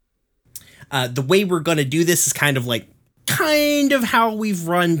way we're gonna do this is kind of how we've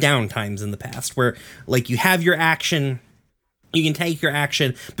run downtimes in the past, where like you have your action. You can take your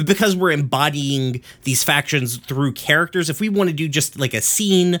action, but because we're embodying these factions through characters, if we want to do just like a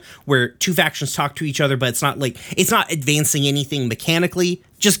scene where 2 factions talk to each other, but it's not advancing anything mechanically,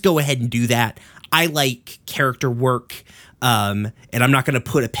 just go ahead and do that. I like character work, and I'm not going to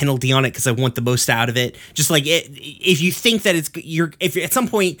put a penalty on it because I want the most out of it. Just like if you think that if at some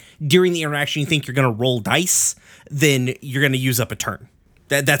point during the interaction you think you're going to roll dice, then you're going to use up a turn.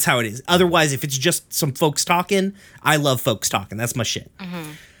 That's how it is. Otherwise, if it's just some folks talking, I love folks talking. That's my shit.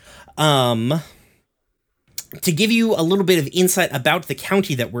 Mm-hmm. To give you a little bit of insight about the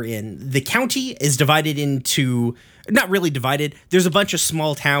county that we're in, the county is divided into, not really divided. There's a bunch of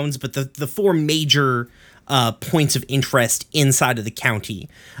small towns, but the 4 major points of interest inside of the county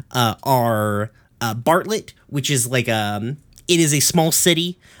are Bartlett, which is like it is a small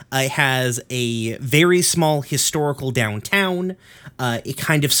city. It has a very small historical downtown. It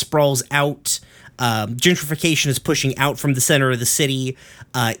kind of sprawls out. Gentrification is pushing out from the center of the city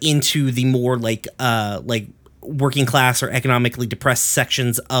into the more like working class or economically depressed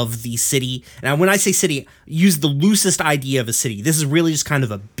sections of the city. Now, when I say city, use the loosest idea of a city. This is really just kind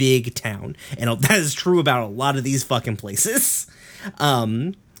of a big town, and that is true about a lot of these fucking places.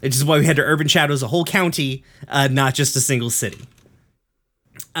 Which is why we had to urban shadows a whole county, not just a single city.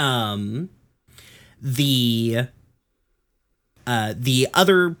 The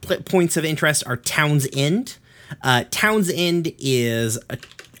other points of interest are Towns End. Towns End is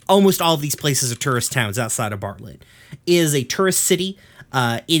almost all of these places are tourist towns outside of Bartlett. It is a tourist city.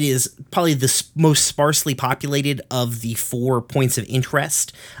 It is probably the most sparsely populated of the 4 points of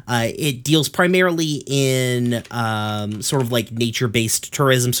interest. It deals primarily in sort of like nature-based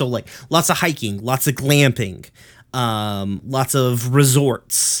tourism, so like lots of hiking, lots of glamping, lots of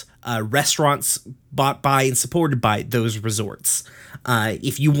resorts, restaurants bought by and supported by those resorts.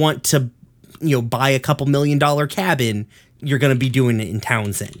 If you want to, buy a couple $1 million cabin, you're going to be doing it in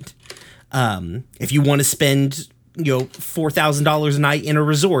Towns End. If you want to spend, $4,000 a night in a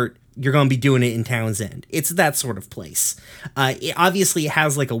resort, you're going to be doing it in Towns End. It's that sort of place. It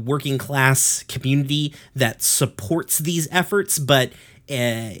has like a working class community that supports these efforts, but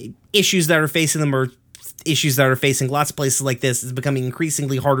issues that are facing them are issues that are facing lots of places like this. Is becoming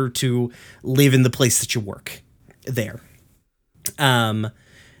increasingly harder to live in the place that you work there.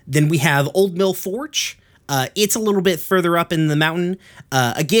 Then we have Old Mill Forge. It's a little bit further up in the mountain.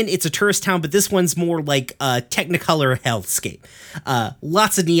 Again, it's a tourist town, but this one's more like a Technicolor hellscape.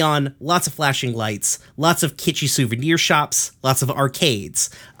 Lots of neon, lots of flashing lights, lots of kitschy souvenir shops, lots of arcades,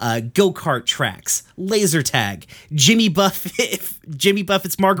 go-kart tracks, laser tag, Jimmy Buffett's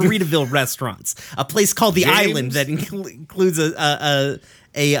Margaritaville restaurants, a place called the Island that includes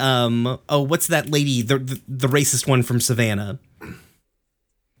what's that lady, the racist one from Savannah?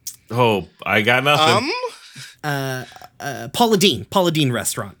 Oh, I got nothing. Paula Deen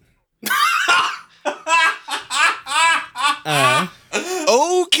restaurant.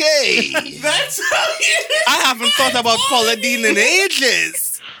 Okay. That's how you... I haven't thought about Paula Deen in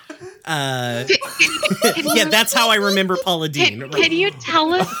ages. Yeah, that's how I remember Paula Deen. Can you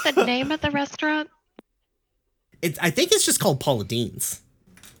tell us the name of the restaurant? I think it's just called Paula Deen's.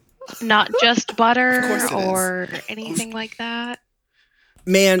 Not just butter Of course it is. or anything like that?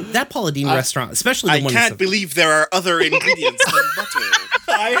 Man, that Paula Deen restaurant, especially the I one can't believe there are other ingredients than butter.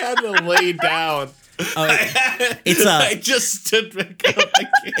 I had to lay down. It's I just stood back up.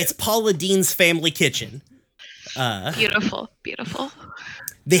 it's Paula Deen's Family Kitchen. Beautiful, beautiful.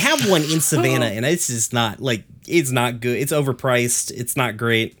 They have one in Savannah, and it's just not like it's not good. It's overpriced. It's not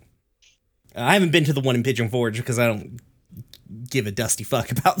great. I haven't been to the one in Pigeon Forge because I don't give a dusty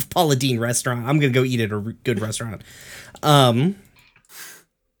fuck about the Paula Deen restaurant. I'm gonna go eat at a good restaurant. Or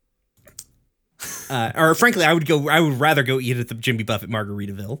frankly, I would rather go eat at the Jimmy Buffett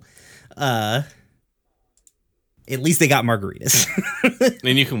Margaritaville. At least they got margaritas.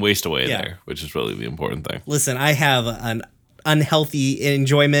 And you can waste away Yeah. there, which is really the important thing. Listen, I have an unhealthy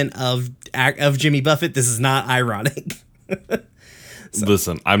enjoyment of Jimmy Buffett. This is not ironic.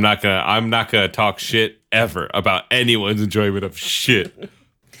 Listen, I'm not gonna talk shit ever about anyone's enjoyment of shit.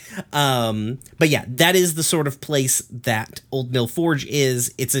 But yeah, that is the sort of place that Old Mill Forge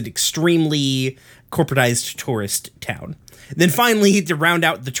is. It's an extremely corporatized tourist town. Then finally, to round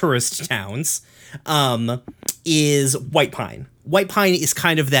out the tourist towns, is White Pine. White Pine is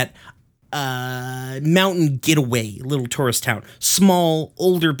kind of that mountain getaway little tourist town. Small,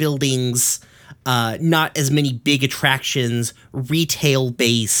 older buildings, not as many big attractions, retail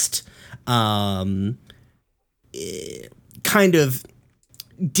based, kind of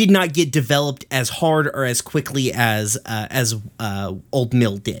did not get developed as hard or as quickly as Old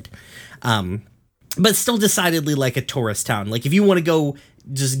Mill did. But still decidedly like a tourist town. Like if you want to go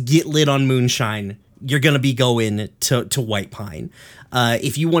just get lit on moonshine, you're going to be going to White Pine.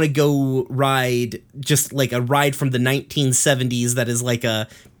 If you want to go ride just like a ride from the 1970s that is like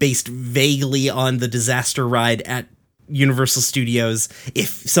based vaguely on the disaster ride at Universal Studios, if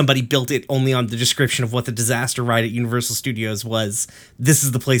somebody built it only on the description of what the disaster ride at Universal Studios was, this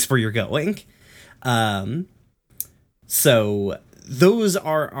is the place where you're going. So those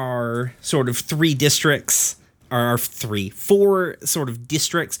are our sort of four sort of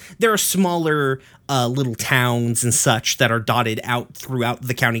districts. There are smaller little towns and such that are dotted out throughout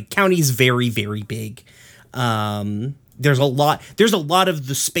the county. County's very, very big. There's a lot of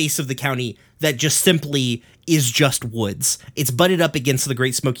the space of the county that just simply is just woods. It's butted up against the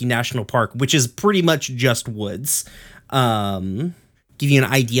Great Smoky National Park, which is pretty much just woods. Give you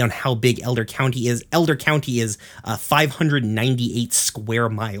an idea on how big Elder County is. Elder County is 598 square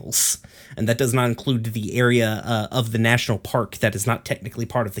miles, and that does not include the area of the national park that is not technically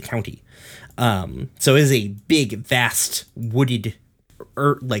part of the county. So it is a big, vast, wooded,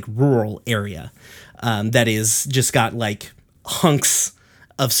 rural area that is just got like hunks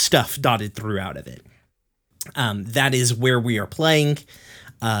of stuff dotted throughout of it. That is where we are playing,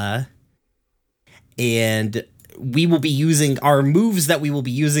 and we will be using our moves that we will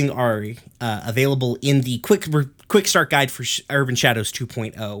be using are available in the quick start guide for Urban Shadows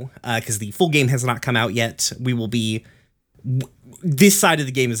 2.0 because the full game has not come out yet. We will be this side of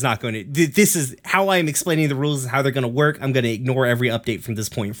the game is not going to. This is how I am explaining the rules and how they're going to work. I'm going to ignore every update from this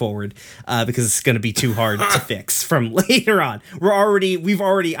point forward because it's going to be too hard to fix from later on. We've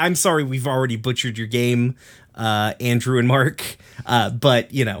already butchered your game, Andrew and Mark.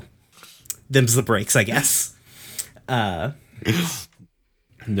 But you know, them's the breaks, I guess. No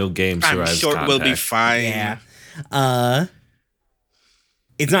game I'm survives sure contact. we'll be fine. Yeah.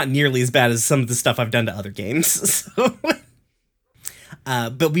 It's not nearly as bad as some of the stuff I've done to other games. So.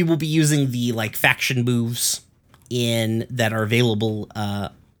 But we will be using the faction moves that are available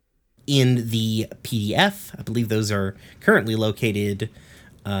in the PDF. I believe those are currently located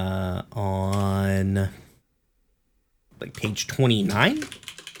on page 29.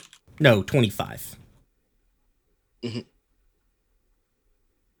 No, 25. Mm-hmm.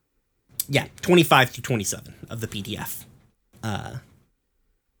 Yeah, 25 to 27 of the PDF.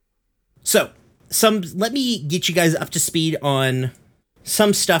 So let me get you guys up to speed on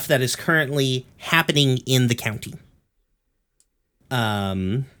some stuff that is currently happening in the county.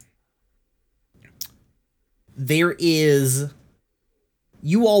 There is...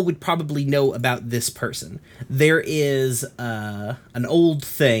 You all would probably know about this person. There is an old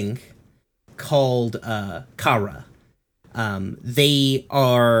thing called Kara. They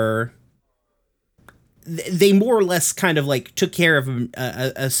more or less kind of took care of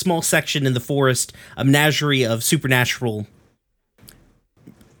a small section in the forest, a menagerie of supernatural,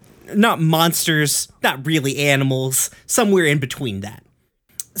 not monsters, not really animals, somewhere in between that.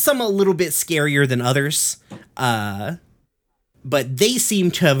 Some a little bit scarier than others, but they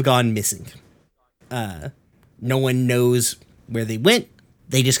seem to have gone missing. No one knows where they went.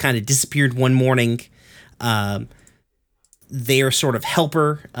 They just kind of disappeared one morning. Their sort of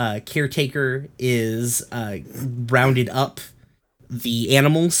helper, caretaker, is rounded up the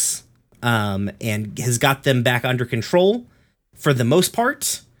animals and has got them back under control for the most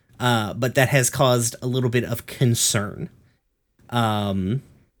part, but that has caused a little bit of concern.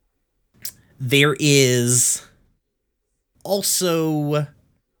 There is also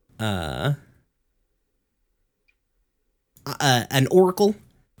an oracle,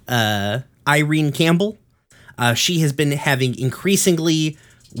 Irene Campbell. She has been having increasingly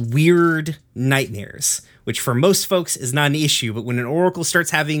weird nightmares, which for most folks is not an issue, but when an oracle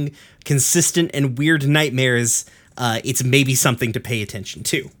starts having consistent and weird nightmares, it's maybe something to pay attention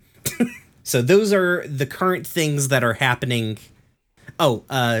to. So those are the current things that are happening. Oh,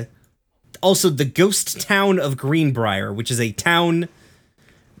 also the ghost town of Greenbrier, which is a town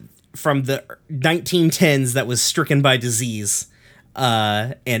from the 1910s that was stricken by disease,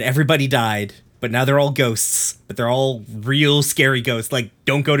 and everybody died, but now they're all ghosts, but they're all real scary ghosts. Like,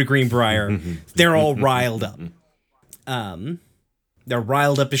 don't go to Greenbrier. They're all riled up. They're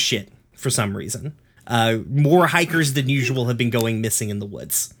riled up as shit for some reason. More hikers than usual have been going missing in the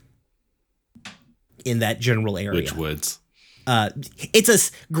woods in that general area. Which woods?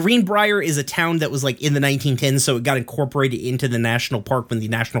 Greenbrier is a town that was like in the 1910s, so it got incorporated into the national park when the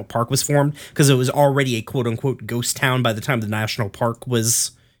national park was formed, because it was already a quote unquote ghost town by the time the national park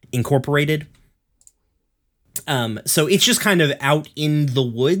was incorporated. So it's just kind of out in the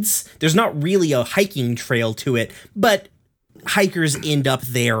woods. There's not really a hiking trail to it, but hikers end up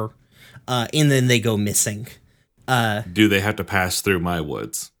there, and then they go missing. Do they have to pass through my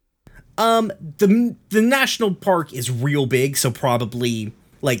woods? The national park is real big, so probably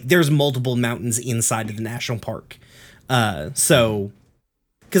like there's multiple mountains inside of the national park. So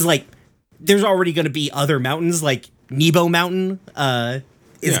because like there's already going to be other mountains like Nebo Mountain. Yeah,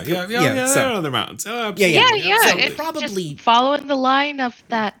 so, there are other mountains. Oh, absolutely. Yeah. So It's probably just following the line of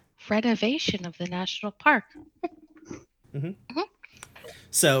that renovation of the national park.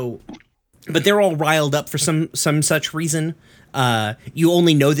 so, but they're all riled up for some such reason. You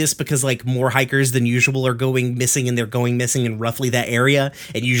only know this because like more hikers than usual are going missing, and they're going missing in roughly that area.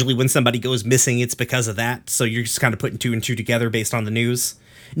 And usually when somebody goes missing, it's because of that. So you're just kind of putting two and two together based on the news.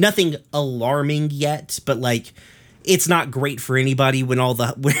 Nothing alarming yet, but like it's not great for anybody when all the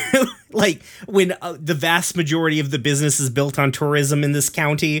when the vast majority of the business is built on tourism in this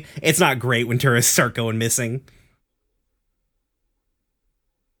county. It's not great when tourists start going missing.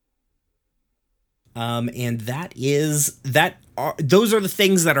 And those are the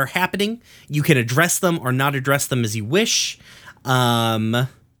things that are happening. You can address them or not address them as you wish.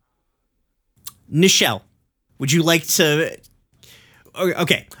 Nichelle, would you like to...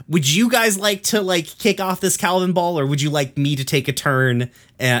 Okay, would you guys like to like kick off this Calvin Ball, or would you like me to take a turn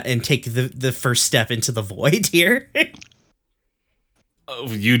and take the first step into the void here? Oh,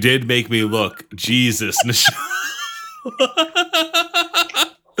 you did make me look. Jesus, Nichelle.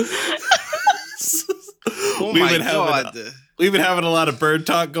 Oh my god. We've been having a lot of bird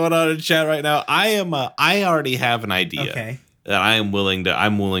talk going on in chat right now. I already have an idea that I'm willing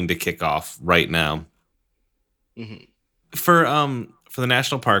to kick off right now. Mm-hmm. For the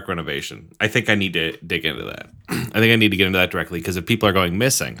national park renovation, I think I need to dig into that. I think I need to get into that directly, because if people are going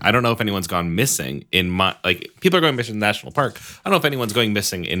missing, I don't know if anyone's gone missing in my, like, people are going missing in the national park. I don't know if anyone's going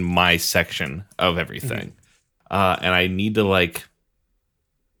missing in my section of everything. And I need to like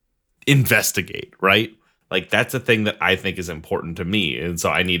investigate, right? Like, that's a thing that I think is important to me. And so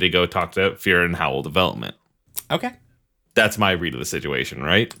I need to go talk to Fear and Howl Development. Okay. That's my read of the situation,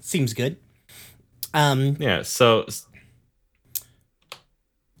 right? Seems good. Yeah, so...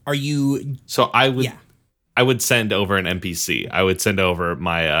 Are you... So I would send over an NPC. I would send over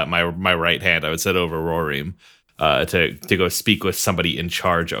my my right hand. I would send over Rorim to go speak with somebody in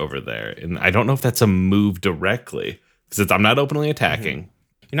charge over there. And I don't know if that's a move directly, because I'm not openly attacking.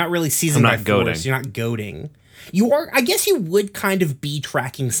 You're not really seizing by goading. force. You're not goading. You are. I guess you would kind of be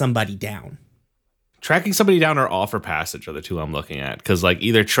tracking somebody down. Tracking somebody down or offer passage are the two I'm looking at. Because like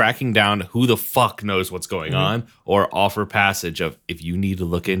either tracking down who the fuck knows what's going on, or offer passage of, if you need to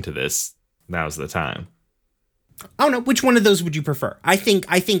look into this, now's the time. I don't know. Which one of those would you prefer? I think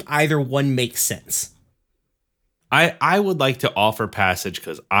either one makes sense. I would like to offer passage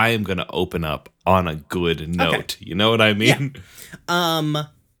because I am going to open up on a good note. Okay. You know what I mean? Yeah.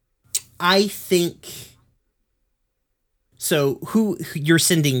 I think... So who you're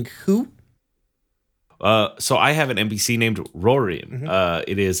sending who? So I have an NPC named Rorim.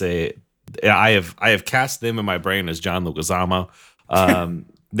 It is I have cast them in my brain as John Leguizamo.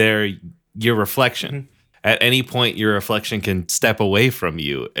 They're your reflection. At any point, your reflection can step away from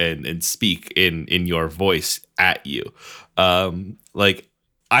you and speak in your voice at you. But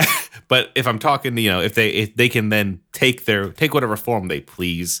if I'm talking, if they can then take whatever form they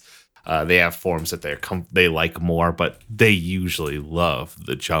please. They have forms that they like more, but they usually love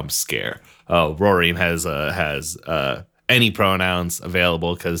the jump scare. Rorim has any pronouns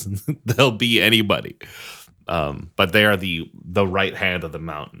available because they'll be anybody. but they are the right hand of the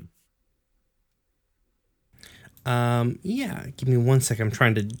mountain. Yeah, give me 1 second. I'm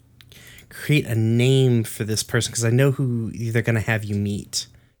trying to create a name for this person because I know who they're going to have you meet.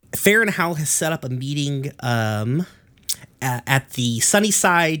 Fair and Howell has set up a meeting at the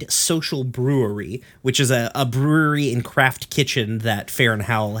Sunnyside Social Brewery, which is a brewery and craft kitchen that Fair and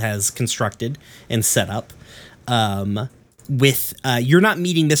Howell has constructed and set up. You're not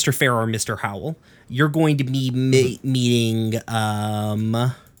meeting Mr. Fair or Mr. Howell. You're going to be meeting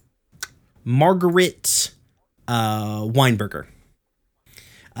Margaret Weinberger.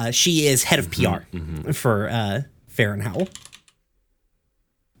 She is head of PR for Fair and Howell.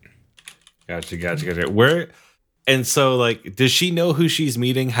 Gotcha. Where, and so like, does she know who she's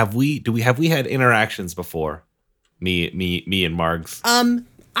meeting? Have we had interactions before? Me and Margs.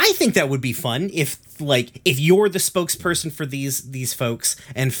 I think that would be fun if you're the spokesperson for these folks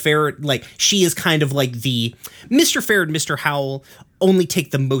and Fair, like, she is kind of like the Mr. Fair and Mr. Howell only take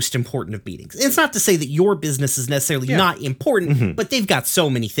the most important of meetings. It's not to say that your business is necessarily not important, but they've got so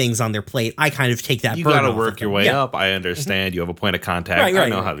many things on their plate. I kind of take that. You got to work your way up. I understand. You have a point of contact. Right. I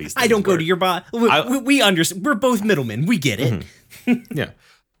know how these things I don't work. go to your boss. We understand. We're both middlemen. We get it. Yeah.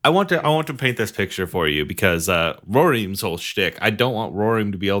 I want to paint this picture for you because Rorim's whole shtick. I don't want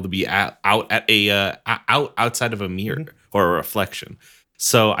Rorim to be able to be outside of a mirror or a reflection.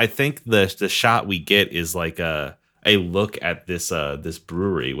 So I think the shot we get is like a look at this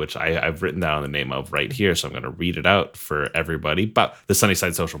brewery, which I've written down the name of right here. So I'm going to read it out for everybody. But the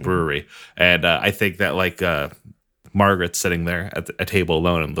Sunnyside Social Brewery, and I think that like Margaret's sitting there at a table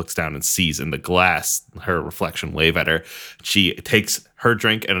alone and looks down and sees in the glass her reflection wave at her. She takes her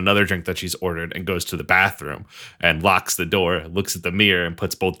drink and another drink that she's ordered and goes to the bathroom and locks the door, looks at the mirror and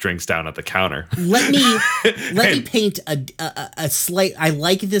puts both drinks down at the counter. Let me paint a slight. I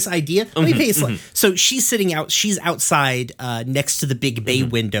like this idea. Let me paint a slight. So she's sitting out. She's outside next to the big bay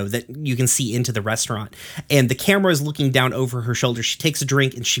window that you can see into the restaurant, and the camera is looking down over her shoulder. She takes a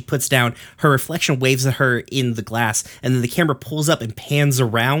drink and she puts down. Her reflection waves at her in the glass, and then the camera pulls up and pans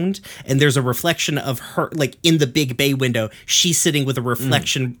around, and there's a reflection of her like in the big bay window. She's sitting with a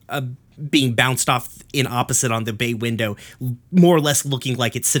reflection being bounced off in opposite on the bay window, more or less looking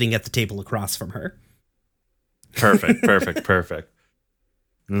like it's sitting at the table across from her. Perfect.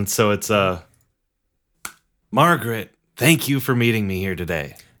 And so it's Margaret, thank you for meeting me here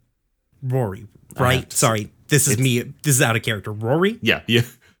today. Rory, right? Sorry, this is me. This is out of character. Rory? Yeah.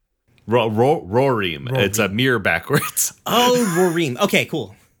 Rorim. It's a mirror backwards. Oh, Rorim. Okay,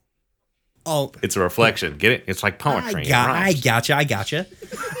 cool. Oh, it's a reflection. Get it? It's like poetry. I gotcha.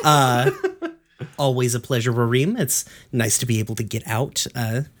 Always a pleasure, Rorim. It's nice to be able to get out,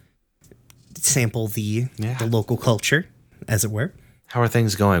 sample the local culture, as it were. How are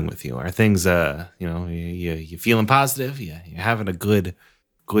things going with you? Are things, you feeling positive? You having a good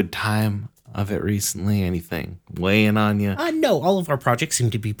time of it recently? Anything weighing on you? No, all of our projects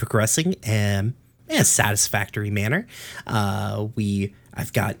seem to be progressing in a satisfactory manner.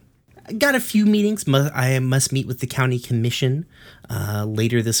 I've got a few meetings. I must meet with the county commission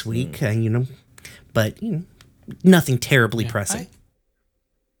later this week. But nothing terribly pressing.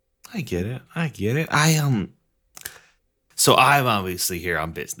 I get it. So I'm obviously here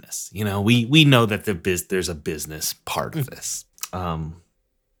on business. We know that there's a business part of this.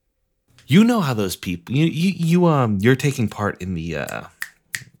 You know how those people you're taking part in the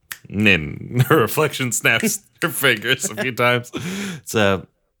and her reflection snaps her fingers a few times. It's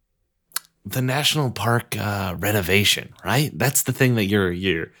the national park renovation, right? That's the thing that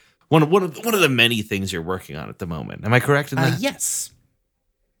you're one of the many things you're working on at the moment. Am I correct in that? Yes,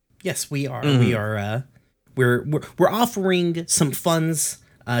 we are. We are. We're offering some funds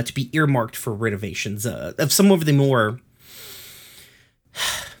to be earmarked for renovations of some of the more,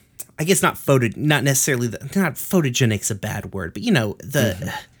 I guess not necessarily not photogenic's a bad word, but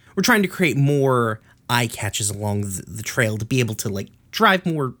we're trying to create more eye catches along the trail to be able to like drive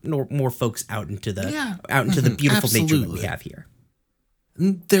more folks out into the beautiful nature that we have here.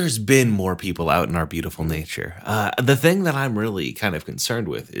 There's been more people out in our beautiful nature. The thing that I'm really kind of concerned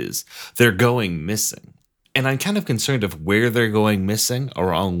with is they're going missing. And I'm kind of concerned of where they're going missing,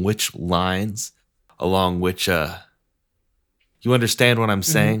 along which lines, along which, you understand what I'm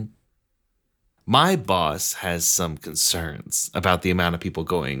saying? My boss has some concerns about the amount of people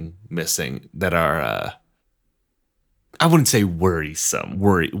going missing that are, I wouldn't say worrisome,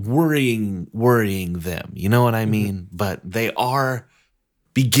 worrying them. You know what I mean? But they are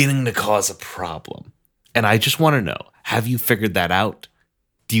beginning to cause a problem. And I just want to know, have you figured that out?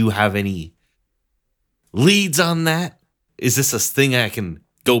 Do you have any leads on that? Is this a thing I can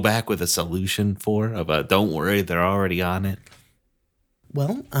go back with a solution for? Don't worry, they're already on it.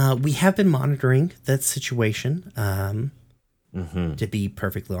 Well, we have been monitoring that situation. To be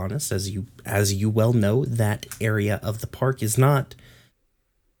perfectly honest, as you well know, that area of the park is not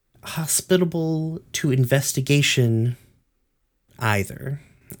hospitable to investigation either.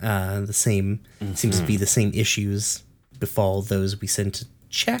 The same seems to be the same issues befall those we sent to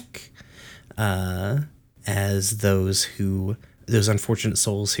check, as those unfortunate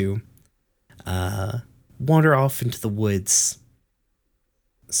souls who wander off into the woods.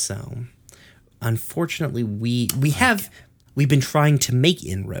 So, unfortunately, we've been trying to make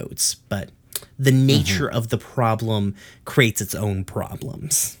inroads, but the nature of the problem creates its own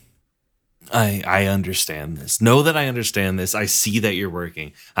problems. I understand this. Know that I understand this. I see that you're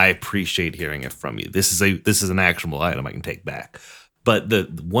working. I appreciate hearing it from you. This is an actionable item I can take back. But the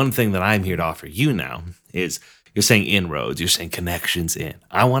one thing that I'm here to offer you now is, you're saying inroads, you're saying connections in.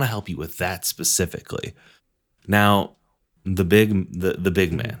 I want to help you with that specifically. Now, the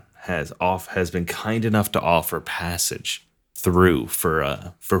big man has been kind enough to offer passage through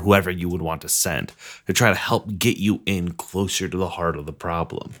for whoever you would want to send to try to help get you in closer to the heart of the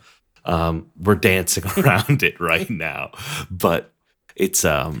problem. We're dancing around it right now, but it's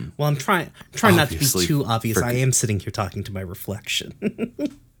well, I'm trying not to be too obvious. I am sitting here talking to my reflection.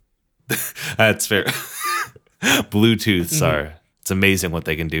 That's fair. Bluetooths are, it's amazing what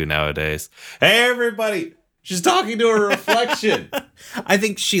they can do nowadays. Hey everybody, she's talking to her reflection. I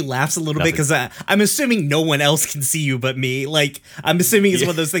think she laughs a little bit because I'm assuming no one else can see you but me. Like, I'm assuming it's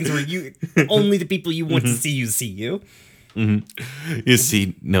one of those things where you only the people you want to see you. You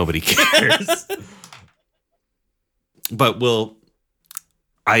see, nobody cares. But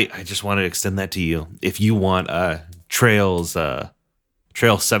I just want to extend that to you. If you want trail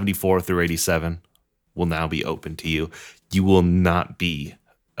 74 through 87 will now be open to you. You will not be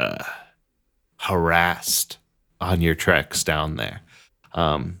harassed on your treks down there.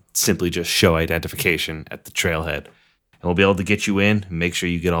 Simply just show identification at the trailhead, and we'll be able to get you in and make sure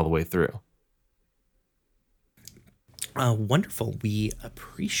you get all the way through. Wonderful. We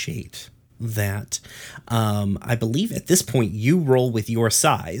appreciate that. I believe at this point you roll with your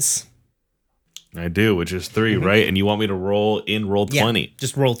size. I do, which is 3, right? And you want me to roll 20? Yeah,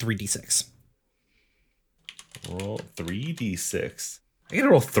 just roll 3d6. Roll 3d6. I gotta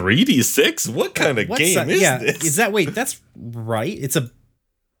roll 3d6? What kind of game is this? Is that, wait, that's right.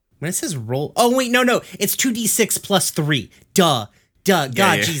 When it says roll, oh wait, no, it's 2d6 plus 3. Duh. God,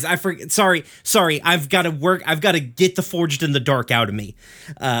 jeez, I forget. Sorry. I've got to get the Forged in the Dark out of me.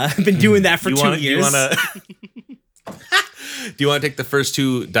 I've been doing that for 2 years. Do you want to take the first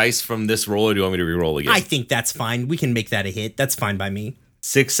 2 dice from this roll, or do you want me to re-roll again? I think that's fine. We can make that a hit. That's fine by me.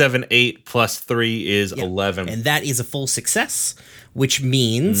 6, 7, 8 plus 3 is 11. And that is a full success, which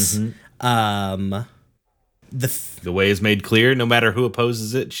means the way is made clear. No matter who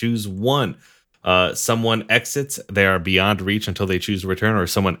opposes it, choose one. Someone exits, they are beyond reach until they choose to return, or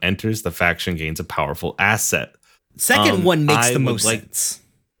someone enters, the faction gains a powerful asset. Second one makes the most sense.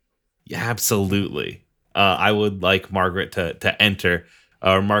 Yeah, absolutely. I would like Margaret to enter,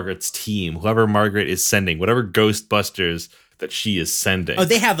 or Margaret's team, whoever Margaret is sending, whatever Ghostbusters that she is sending. Oh,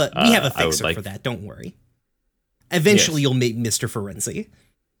 we have a fixer for that. Don't worry. Eventually, you'll meet Mr. Ferenzi.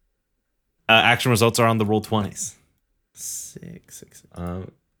 Action results are on the roll 20. Nice. 6.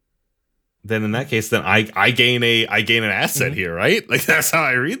 Then in that case, then I gain an asset here, right? Like, that's how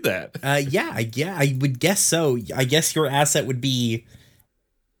I read that. Yeah, I would guess so. I guess your asset would be.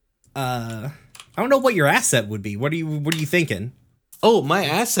 I don't know what your asset would be. What are you thinking? Oh, my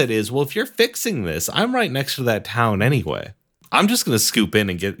asset is, well, if you're fixing this, I'm right next to that town anyway. I'm just gonna scoop in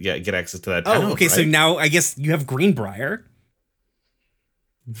and get access to that town. Oh, okay. Right? So now I guess you have Greenbrier.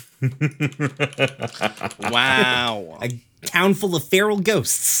 Wow. A town full of feral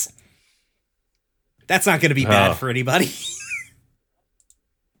ghosts. That's not going to be bad for anybody.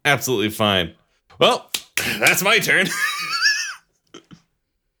 Absolutely fine. Well, that's my turn.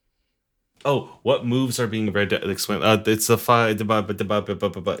 Oh, what moves are being read to explain? It's a 5 in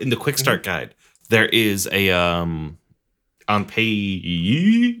the quick start guide. There is a on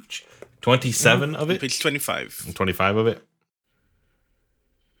page 27 of it. Page 25. 25 of it.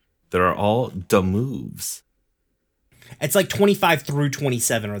 There are all the moves. It's like 25 through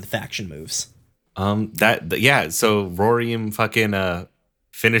 27 are the faction moves. So Rorium fucking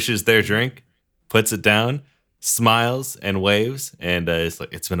finishes their drink, puts it down, smiles and waves, and is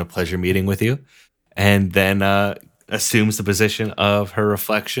like, "It's been a pleasure meeting with you," and then assumes the position of her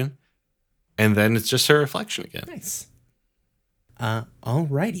reflection, and then it's just her reflection again. Nice.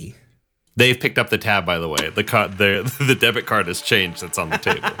 Alrighty. They've picked up the tab, by the way. The debit card has changed. That's on the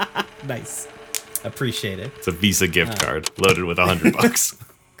table. Nice. Appreciate it. It's a Visa gift card loaded with $100.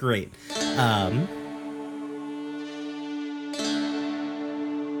 Great.